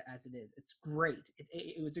egg as it is. It's great.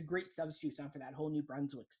 It was a great substitute song for that whole New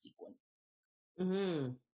Brunswick sequence.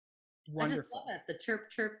 Wonderful. I just love it. The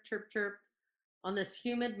chirp, chirp, chirp, chirp on this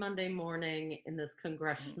humid Monday morning in this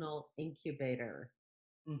congressional incubator.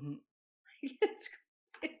 It's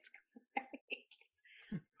great.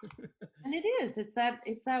 And it is. It's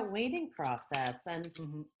that waiting process, and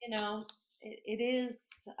it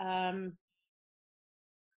is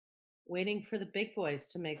waiting for the big boys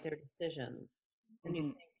to make their decisions. And you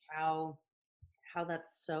think how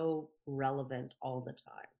that's so relevant all the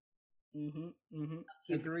time.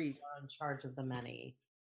 Agreed. Are in charge of the many.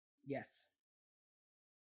 Yes.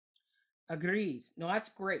 Agreed. No, that's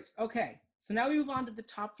great. Okay, so now we move on to the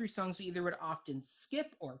top three songs we either would often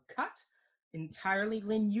skip or cut entirely.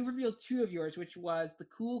 Lynn, you revealed two of yours, which was The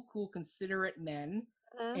Cool, Cool, Considerate Men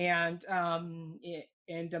and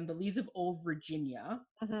The Leaves of Old Virginia.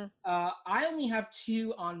 I only have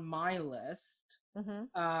 2 on my list.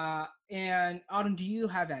 And Autumn, do you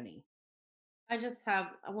have any? I just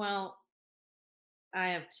have, well, I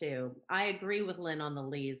have 2. I agree with Lynn on The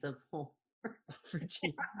Leaves of Old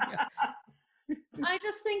Virginia. I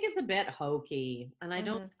just think it's a bit hokey, and I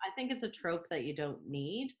think it's a trope that you don't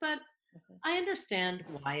need, but I understand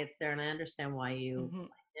why it's there, and I understand why you like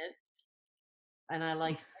it. And I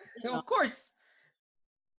like, of course,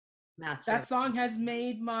 Master. That song has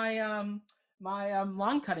made my my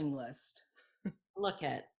lawn cutting list. Look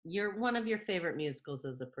at, you're one of your favorite musicals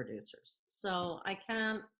as a producers, so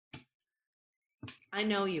I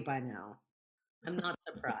know you by now. I'm not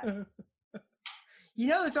surprised. You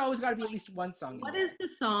know, there's always got to be at least one song. What is the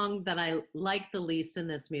song that I like the least in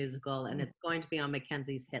this musical? And it's going to be on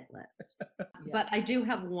Mackenzie's hit list. Yes. But I do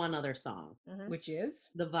have one other song. Which is?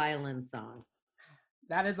 The violin song.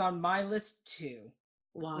 That is on my list too.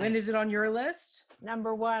 Why? When is it on your list?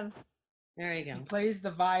 Number 1. There you go. He plays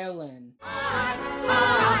the violin.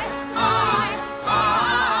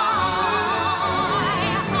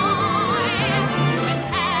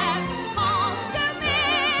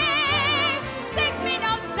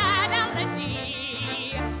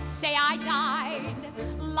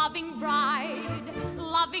 Loving bride,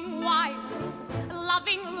 loving wife,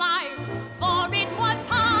 loving life, for it was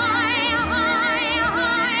high,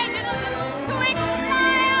 little twixt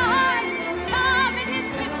my heart, love in his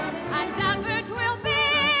fiddle, and effort will be.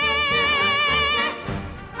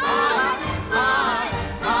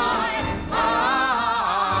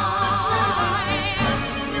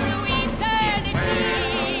 Through eternity.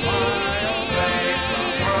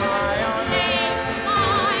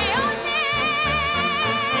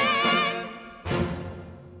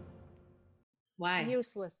 Why?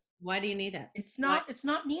 Useless. Why do you need it? It's not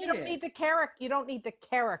needed. You don't need the character. You don't need the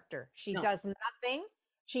character. She does nothing.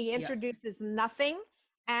 She introduces nothing,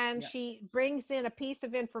 and she brings in a piece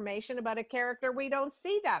of information about a character we don't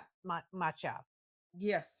see that much of.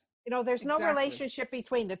 Yes. You know, there's no relationship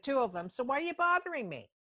between the 2 of them. So why are you bothering me?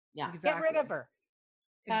 Yeah. Exactly. Get rid of her.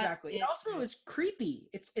 Exactly. It also is creepy.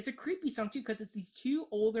 It's a creepy song too, because it's these 2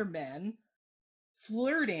 older men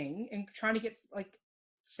flirting and trying to get like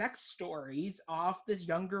sex stories off this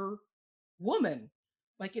younger woman.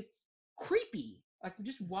 Like, it's creepy. Like,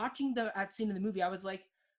 just watching that scene in the movie, I was like,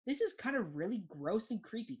 this is kind of really gross and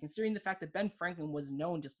creepy, considering the fact that Ben Franklin was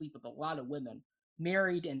known to sleep with a lot of women,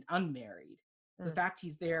 married and unmarried. So the fact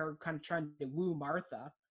he's there kind of trying to woo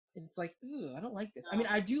Martha, it's like, I don't like this. I mean,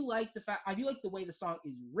 I do like the way the song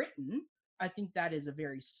is written. I think that is a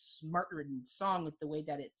very smart written song, with the way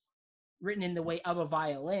that it's written in the way of a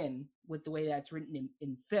violin, with the way that it's written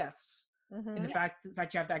in fifths, and the fact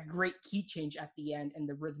you have that great key change at the end, and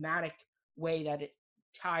the rhythmic way that it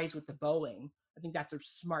ties with the bowing. I think that's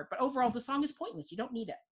smart. But overall, the song is pointless. You don't need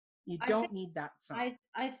it. You don't need that song.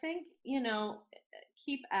 I think,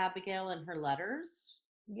 keep Abigail in her letters.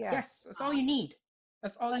 Yes, that's all you need.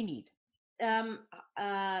 That's all you need.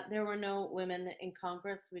 There were no women in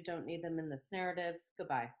Congress. We don't need them in this narrative.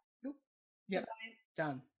 Goodbye. Nope. Yep. Goodbye.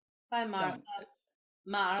 Done. Bye, Martha.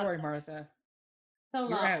 Martha. Sorry, Martha. So long.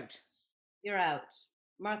 You're out. You're out.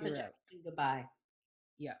 Martha You're Jackson, goodbye.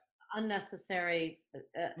 Yeah. Unnecessary.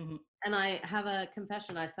 And I have a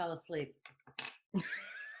confession. I fell asleep.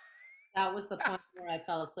 That was the point where I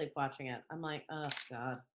fell asleep watching it. I'm like, oh,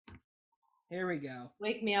 God. Here we go.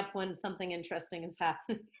 Wake me up when something interesting is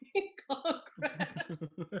happening in Congress.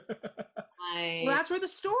 Well, that's where the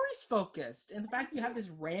story's focused, and the fact that you have this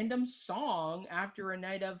random song after a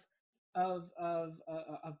night of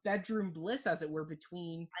bedroom bliss, as it were,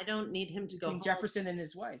 between. I don't need him to go home. Jefferson and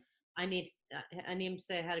his wife. I need him to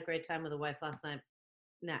say I had a great time with the wife last night.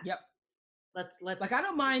 Next. Yep. Let's like, I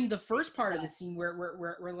don't mind the first part of the scene where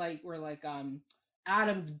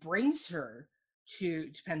Adams brings her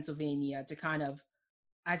to Pennsylvania to kind of,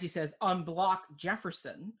 as he says, unblock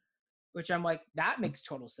Jefferson, which I'm like, that makes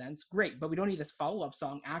total sense. Great, but we don't need a follow-up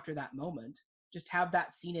song after that moment. Just have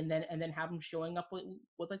that scene and then have him showing up with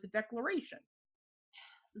like the declaration.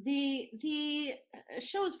 The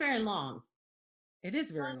show is very long. It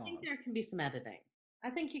is very long. I think there can be some editing. I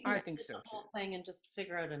think you can edit the whole thing and just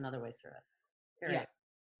figure out another way through it. Period. Yeah.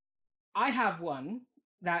 I have one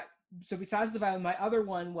that, so besides the violin, my other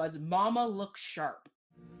one was Mama Look Sharp.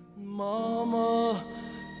 Mama,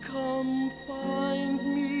 come find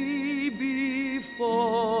me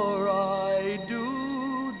before I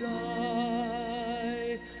do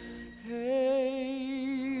die.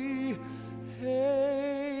 Hey,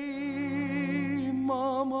 hey,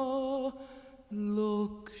 Mama,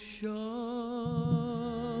 look sharp.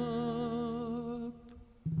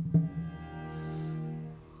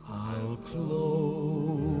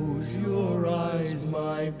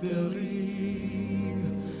 my Billy,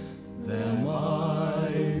 them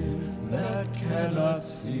eyes that cannot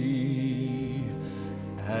see,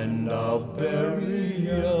 and I'll bury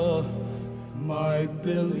ya, my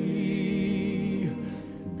Billy,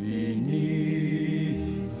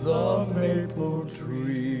 beneath the maple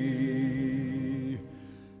tree.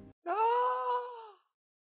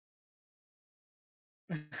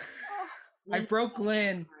 I broke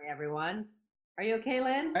Lynn. Hi, everyone. Are you okay,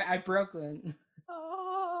 Lynn? I broke Lynn.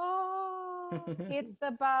 Oh,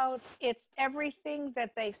 it's everything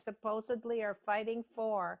that they supposedly are fighting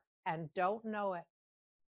for and don't know it.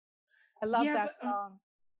 I love that song.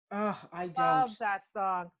 I don't. Love that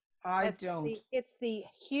song. don't. It's the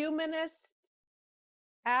humanist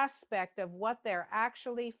aspect of what they're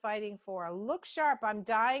actually fighting for. Look sharp. I'm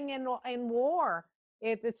dying in war.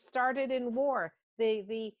 It started in war.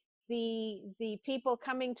 The people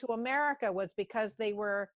coming to America was because they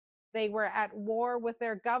were at war with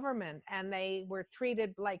their government and they were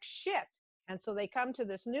treated like shit. And so they come to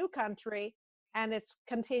this new country and it's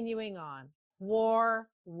continuing on. War,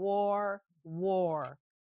 war, war.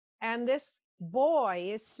 And this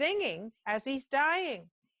boy is singing as he's dying.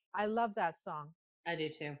 I love that song. I do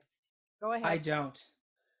too. Go ahead. I don't.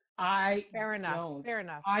 Fair enough. Don't. Fair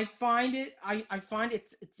enough. I find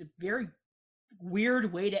it's a very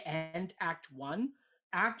weird way to end Act 1.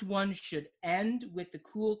 Act 1 should end with the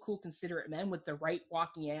cool, considerate men with the right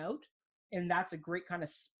walking out. And that's a great kind of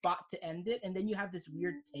spot to end it. And then you have this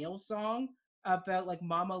weird tail song about like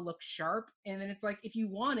Mama Look Sharp. And then it's like, if you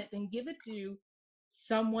want it, then give it to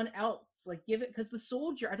someone else. Like give it, because the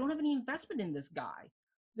soldier, I don't have any investment in this guy.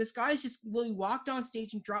 This guy's just literally walked on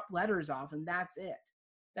stage and dropped letters off, and that's it.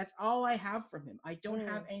 That's all I have from him. I don't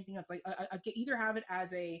have anything else. Like I could either have it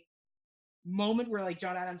as a moment where like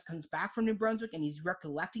John Adams comes back from New Brunswick and he's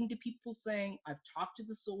recollecting to people saying, I've talked to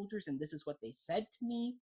the soldiers and this is what they said to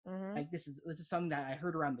me. Like this is something that I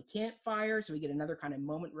heard around the campfire. So we get another kind of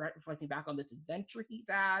moment reflecting back on this adventure he's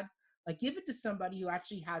had. Like give it to somebody who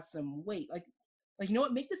actually has some weight. Like you know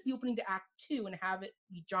what? Make this the opening to Act 2 and have it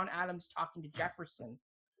be John Adams talking to Jefferson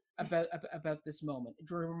about this moment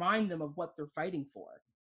to remind them of what they're fighting for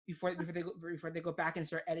before they go back and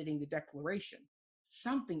start editing the Declaration.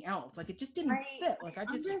 Something else. Like it just didn't fit. Like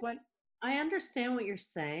I understand what you're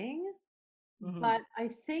saying, but I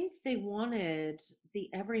think they wanted the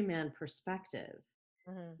everyman perspective.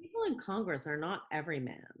 People in Congress are not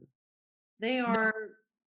everyman. They are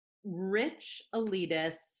rich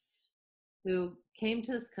elitists who came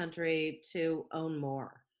to this country to own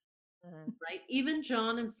more. Right? Even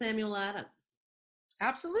John and Samuel Adams.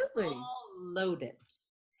 Absolutely. All loaded.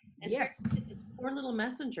 And yes. This poor little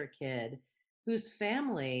messenger kid whose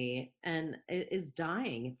family is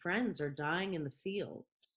dying, friends are dying in the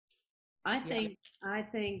fields. I think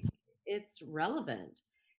it's relevant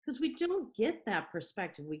because we don't get that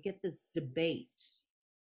perspective. We get this debate.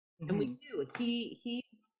 And we do. He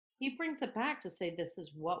brings it back to say this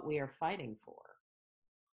is what we are fighting for.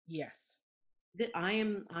 Yes. That I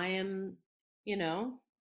am,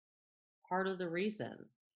 part of the reason.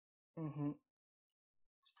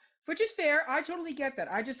 Which is fair. I totally get that.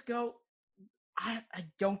 I just go, I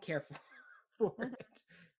don't care for it.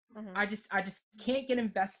 I just can't get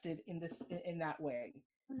invested in this in that way.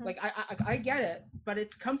 Like I get it, but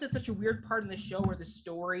it comes at such a weird part in the show where the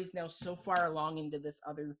story is now so far along into this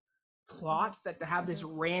other plot that to have this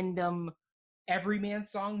random everyman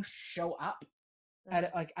song show up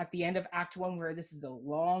at the end of Act 1 where this is a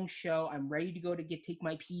long show, I'm ready to go to take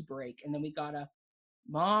my pee break, and then we gotta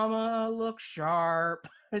Mama Look Sharp.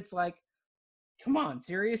 It's like, come on,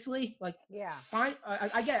 seriously? Like, yeah, fine.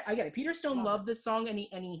 I get it. Peter Stone loved this song, and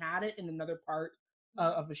he had it in another part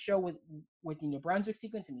of the show with the New Brunswick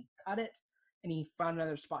sequence, and he cut it, and he found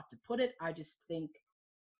another spot to put it. I just think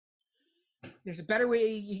there's a better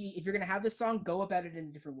way. If you're gonna have this song, go about it in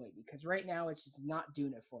a different way, because right now it's just not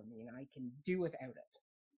doing it for me, and I can do without it.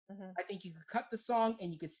 I think you could cut the song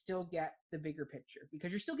and you could still get the bigger picture,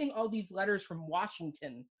 because you're still getting all these letters from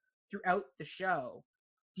Washington throughout the show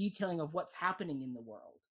detailing of what's happening in the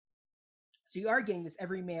world. So you are getting this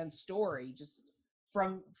everyman story just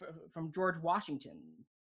from George Washington.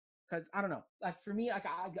 Because I don't know, like for me, like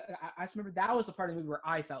I just remember that was the part of the movie where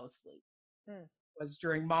I fell asleep. Was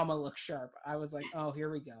during Mama Look Sharp. I was like, oh,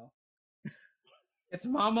 here we go. It's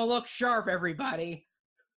Mama Look Sharp, everybody.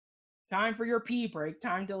 Time for your pee break.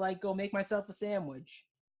 Time to like go make myself a sandwich.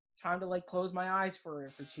 Time to like close my eyes for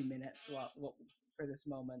 2 minutes for this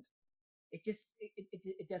moment. It just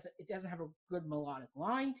it doesn't have a good melodic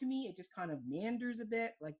line to me. It just kind of meanders a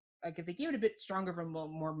bit. Like if they gave it a bit stronger of a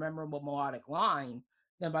more memorable melodic line,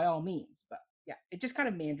 then by all means. But yeah, it just kind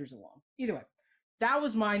of meanders along. Either way, that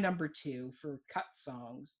was my number 2 for cut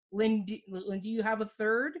songs. Lynn, do you have a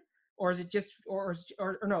third, or is it just or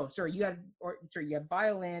no? Sorry, you had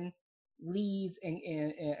violin, Lees,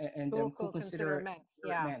 and Cool Considerate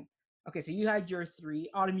Men. Okay, so you had your 3.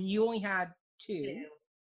 Autumn, you only had 2.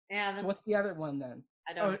 Yeah. So what's the other one then?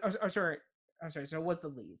 I don't. Sorry. So it was the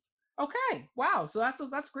Lees. Okay, wow. So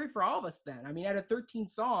that's great for all of us then. I mean, out of 13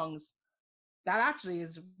 songs, that actually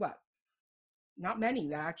is what? Not many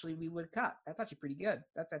that actually we would cut. That's actually pretty good.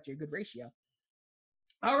 That's actually a good ratio.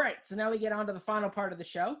 All right, so now we get on to the final part of the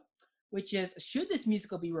show, which is, should this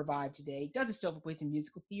musical be revived today? Does it still have a place in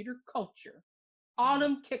musical theater culture?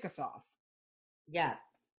 Autumn, kick us off. Yes,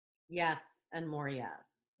 and more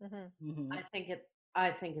yes. Mm-hmm. I think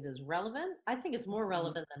it is relevant. I think it's more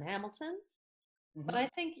relevant than Hamilton. But I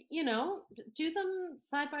think, do them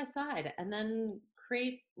side by side and then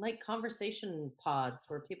create like conversation pods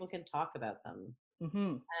where people can talk about them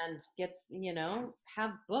and get,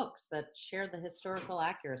 have books that share the historical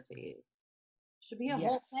accuracies. Should be a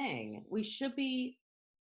whole thing. We should be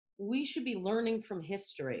learning from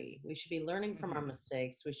history. We should be learning from our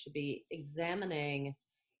mistakes. We should be examining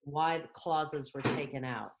why the clauses were taken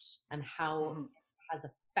out and how it has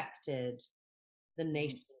affected the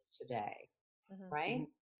nations today. Right?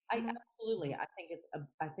 Absolutely. I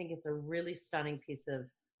think it's a really stunning piece of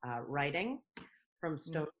writing from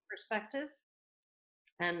Stone's perspective,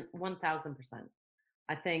 and 1000%.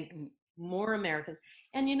 I think more American,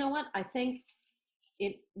 and you know what? I think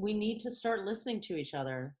we need to start listening to each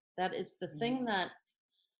other. That is the thing that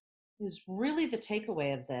is really the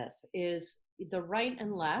takeaway of this is the right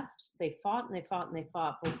and left. They fought and they fought and they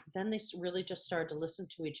fought, but then they really just started to listen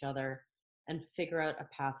to each other and figure out a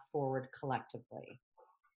path forward collectively.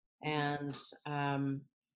 And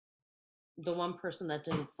the one person that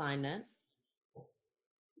didn't sign it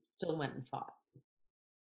still went and fought.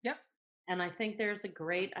 Yep. And I think I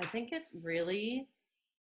think it really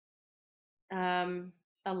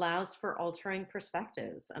allows for altering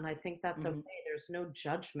perspectives. And I think that's okay. There's no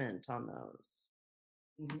judgment on those.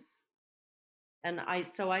 And I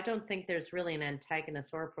don't think there's really an antagonist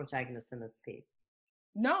or a protagonist in this piece.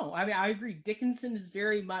 No, I mean, I agree. Dickinson is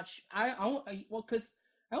very much, because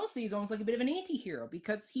I will say he's almost like a bit of an anti-hero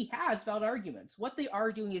because he has valid arguments. What they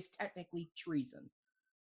are doing is technically treason.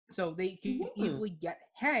 So they can easily get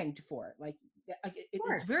hanged for it. Like,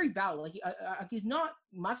 it's very valid. Like, he's not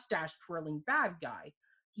mustache twirling bad guy.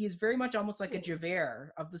 He is very much almost like a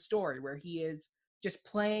Javert of the story, where he is just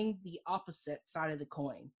playing the opposite side of the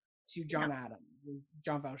coin to John Adams,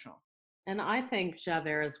 Jean Valjean. And I think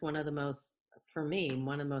Javert is one of the most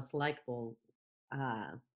likable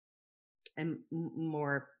and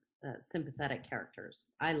more sympathetic characters.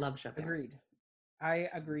 I love Javert. Agreed. I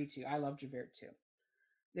agree too. I love Javert too.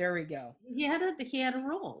 There we go. He had a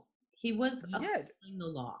role. He was upholding the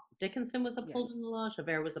law. Dickinson was upholding the law.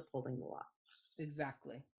 Javert was upholding the law.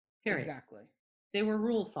 Exactly. Period. Exactly. They were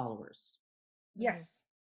rule followers. Yes.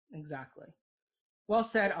 Exactly. Well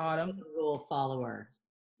said, Autumn. I'm a rule follower,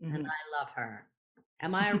 and I love her.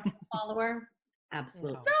 Am I a rule follower?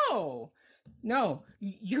 Absolutely. No.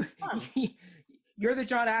 You're the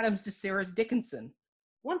John Adams to Sarah's Dickinson.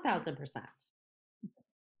 1000%.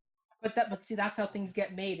 But see, that's how things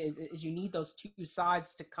get made. Is you need those two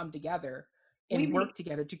sides to come together and work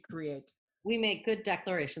together to create. We make good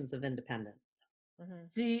declarations of independence.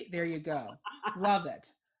 See, there you go. Love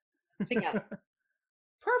it. Together.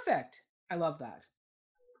 Perfect. I love that.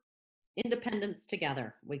 Independence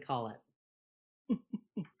together, we call it.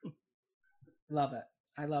 Love it.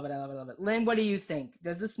 I love it. Lynn, what do you think?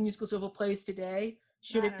 Does this musical still have a place today?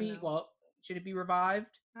 Should it be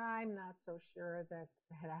revived? I'm not so sure that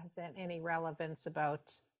it has any relevance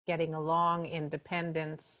about getting along,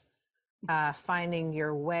 independence, finding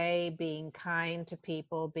your way, being kind to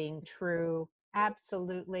people, being true.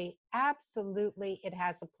 Absolutely, it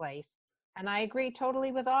has a place. And I agree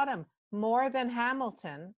totally with Autumn. More than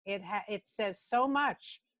Hamilton, it says so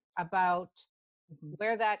much about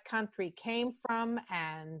where that country came from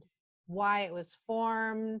and why it was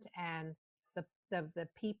formed and the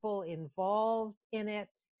people involved in it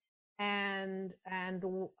and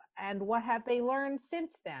what have they learned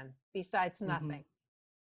since then besides nothing.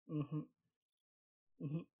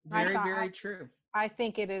 Very, very true. I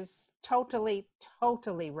think it is totally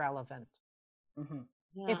relevant.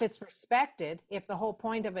 If it's respected, if the whole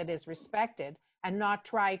point of it is respected and not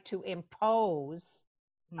try to impose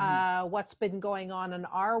what's been going on in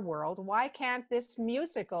our world, why can't this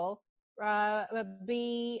musical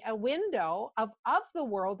be a window of the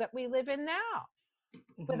world that we live in now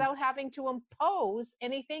without having to impose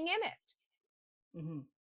anything in it?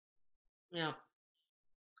 Yeah.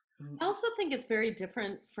 I also think it's very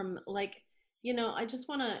different from like, I just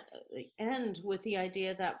want to end with the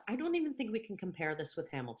idea that I don't even think we can compare this with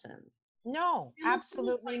Hamilton. No,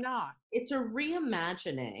 absolutely not. It's a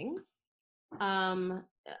reimagining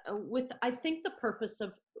with, I think, the purpose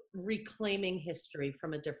of reclaiming history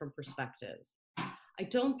from a different perspective. I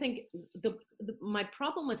don't think my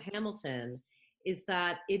problem with Hamilton is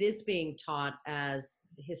that it is being taught as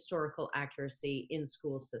historical accuracy in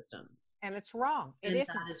school systems. And it's wrong. That is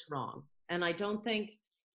wrong. And I don't think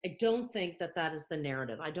that is the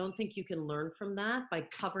narrative. I don't think you can learn from that by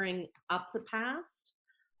covering up the past.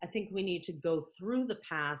 I think we need to go through the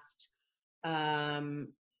past to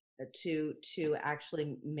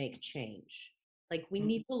actually make change. Like we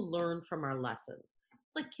need to learn from our lessons.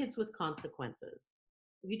 It's like kids with consequences.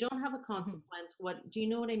 If you don't have a consequence, do you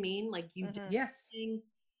know what I mean? Like you do something,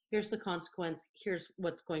 here's the consequence, here's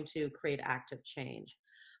what's going to create active change.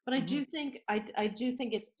 But I do think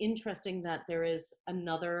it's interesting that there is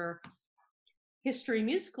another history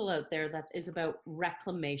musical out there that is about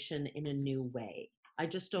reclamation in a new way. I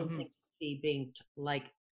just don't think it's being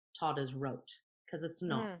taught as rote, because it's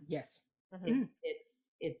not. Yes.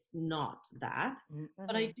 It's not that.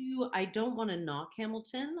 But I don't want to knock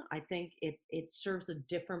Hamilton. I think it serves a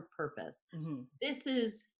different purpose. This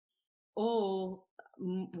is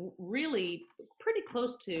really pretty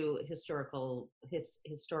close to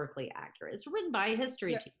historically accurate. It's written by a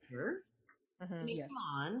history teacher. I mean,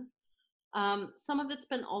 come on. Some of it's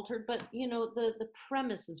been altered, but the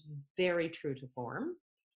premise is very true to form.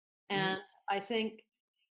 And I think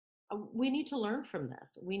we need to learn from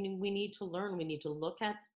this. We need to learn. We need to look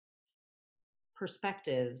at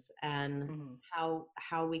perspectives and how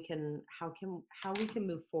we can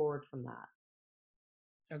move forward from that.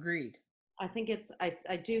 Agreed. I think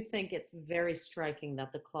I do think it's very striking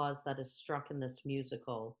that the clause that is struck in this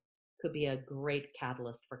musical could be a great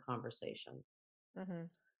catalyst for conversation.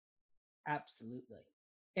 Absolutely.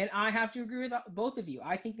 And I have to agree with both of you.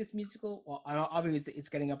 I think this musical, well, obviously it's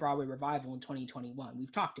getting a Broadway revival in 2021.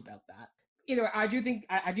 We've talked about that. I do think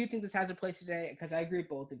this has a place today, because I agree with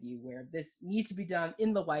both of you, where this needs to be done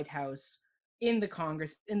in the White House, in the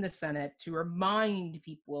Congress, in the Senate, to remind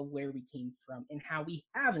people of where we came from and how we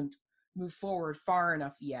haven't moved forward far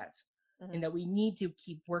enough yet, and that we need to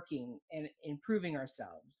keep working and improving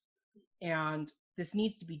ourselves. And this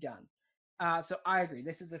needs to be done. So I agree.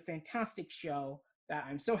 This is a fantastic show that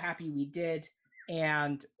I'm so happy we did.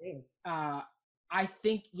 And I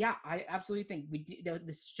think, I absolutely think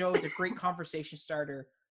this show is a great conversation starter,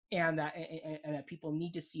 and that and people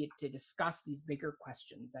need to see it to discuss these bigger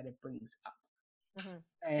questions that it brings up.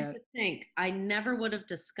 And to think, I never would have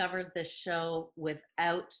discovered this show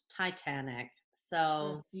without Titanic.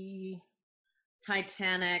 So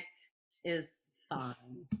Titanic is fun.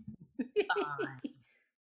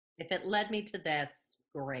 If it led me to this,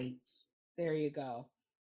 great. There you go.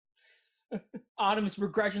 Autumn's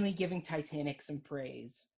begrudgingly giving Titanic some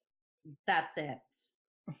praise. That's it.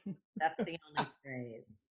 That's the only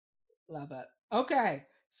praise. Love it. Okay,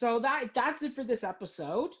 so that's it for this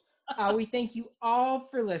episode. We thank you all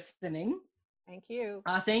for listening. Thank you.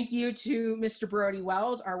 Thank you to Mr. Brody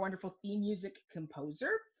Weld, our wonderful theme music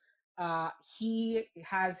composer. He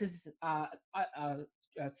has his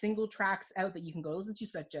single tracks out that you can go listen to,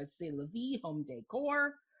 such as C'est la vie, Home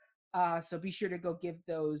Decor. So be sure to go give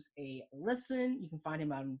those a listen. You can find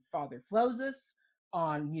him on Father Flowsus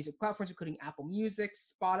on music platforms, including Apple Music,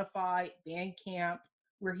 Spotify, Bandcamp,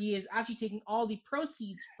 where he is actually taking all the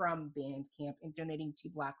proceeds from Bandcamp and donating to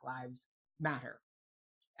Black Lives Matter.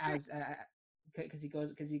 Because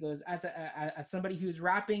he goes as somebody who's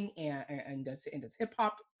rapping and does hip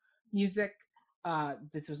hop music.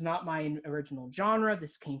 This was not my original genre.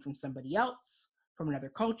 This came from somebody else, from another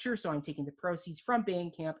culture. So I'm taking the proceeds from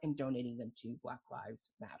Bandcamp and donating them to Black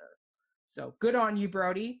Lives Matter. So good on you,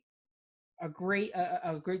 Brody. A great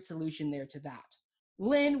solution there to that.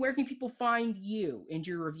 Lynn, where can people find you and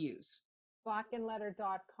your reviews?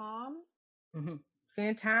 Blackandletter.com.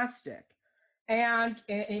 Fantastic. And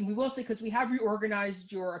we will say, because we have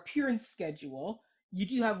reorganized your appearance schedule, you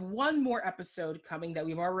do have one more episode coming that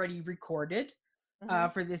we've already recorded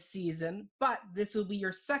for this season, but this will be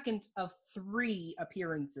your second of 3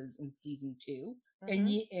 appearances in season 2, and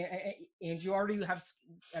you already have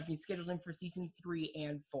been scheduled in for season 3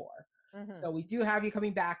 and 4. So we do have you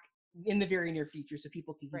coming back in the very near future, so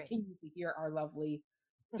people can continue to hear our lovely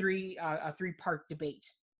 3-part debate.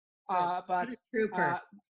 But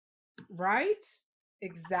right,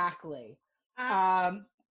 exactly.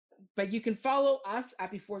 But you can follow us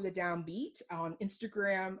at Before the Downbeat on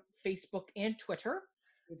Instagram, Facebook, and Twitter.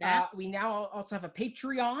 We now also have a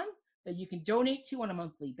Patreon, that you can donate to on a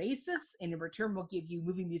monthly basis. And in return, we'll give you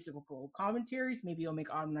movie musical commentaries. Maybe you'll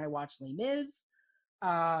make Autumn and I watch Les Mis.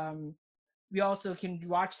 We also can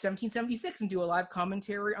watch 1776 and do a live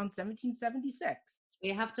commentary on 1776. We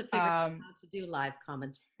have to figure out how to do live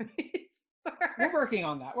commentaries. We're working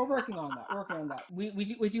on that.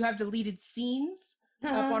 We do have deleted scenes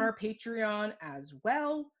up on our Patreon as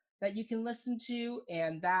well that you can listen to,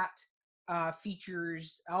 and that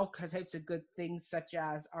features all types of good things, such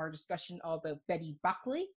as our discussion of the Betty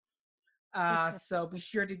Buckley. So be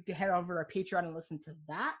sure to head over to our Patreon and listen to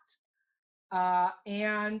that.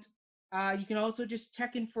 And you can also just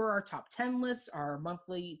check in for our top 10 lists, our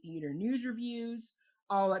monthly theater news reviews,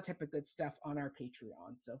 all that type of good stuff on our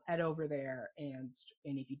Patreon. So head over there, and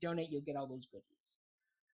if you donate, you'll get all those goodies.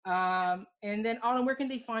 And then Autumn, where can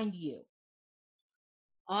they find you?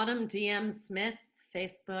 Autumn DM Smith,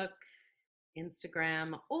 Facebook,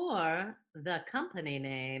 Instagram, or the company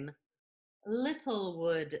name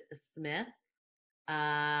Littlewood Smith.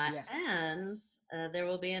 Yes. And there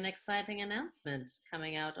will be an exciting announcement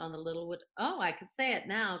coming out on the Littlewood. Oh, I could say it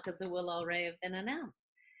now because it will already have been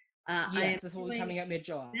announced. Yes, this will be coming out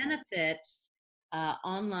mid-July. Benefit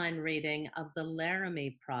online reading of the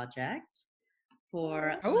Laramie Project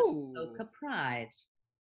for Muskoka Pride.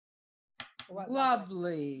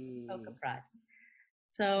 Lovely. Muskoka Pride.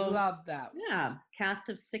 So love that. Yeah, cast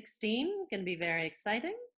of 16, going to be very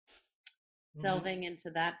exciting. Delving into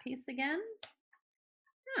that piece again.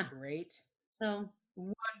 Yeah. Great. So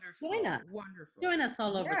wonderful. Join us. Wonderful. Join us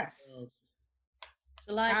all over the world.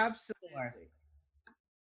 July 24th. Absolutely.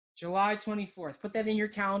 July 24th. Put that in your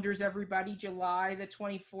calendars, everybody. July the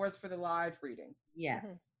 24th for the live reading. Yes.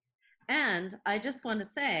 And I just want to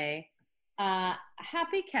say,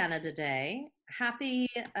 happy Canada Day. Happy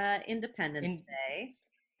Independence Day.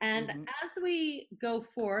 And as we go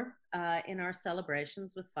forth in our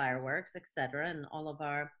celebrations with fireworks, etc., and all of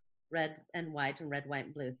our red and white and red, white,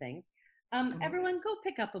 and blue things, everyone go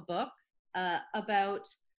pick up a book about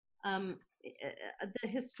the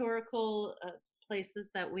historical places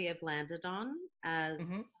that we have landed on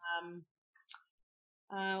as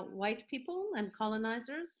white people and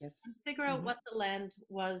colonizers, and figure out what the land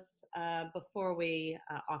was before we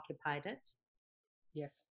occupied it.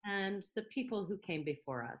 Yes. And the people who came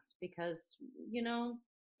before us, because, you know,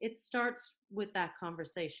 it starts with that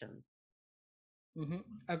conversation.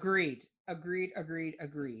 Agreed.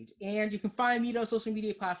 And you can find me on social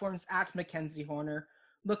media platforms at Mackenzie Horner.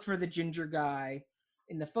 Look for the ginger guy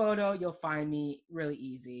in the photo. You'll find me really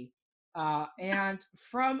easy. And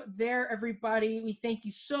from there, everybody, we thank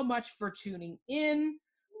you so much for tuning in.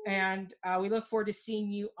 And we look forward to seeing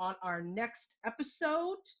you on our next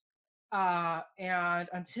episode. And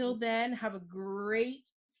until then, have a great,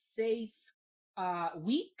 safe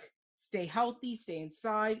week. Stay healthy, stay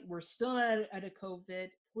inside. We're still at a COVID.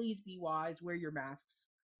 Please be wise, wear your masks.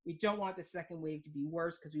 We don't want the second wave to be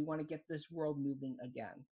worse because we want to get this world moving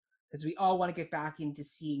again. Because we all want to get back into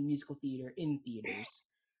seeing musical theater in theaters,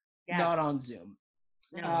 not on Zoom.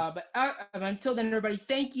 No. But until then, everybody,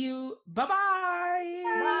 thank you. Bye-bye.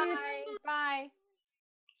 Bye. Bye.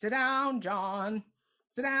 Sit down, John.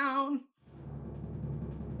 Sit down.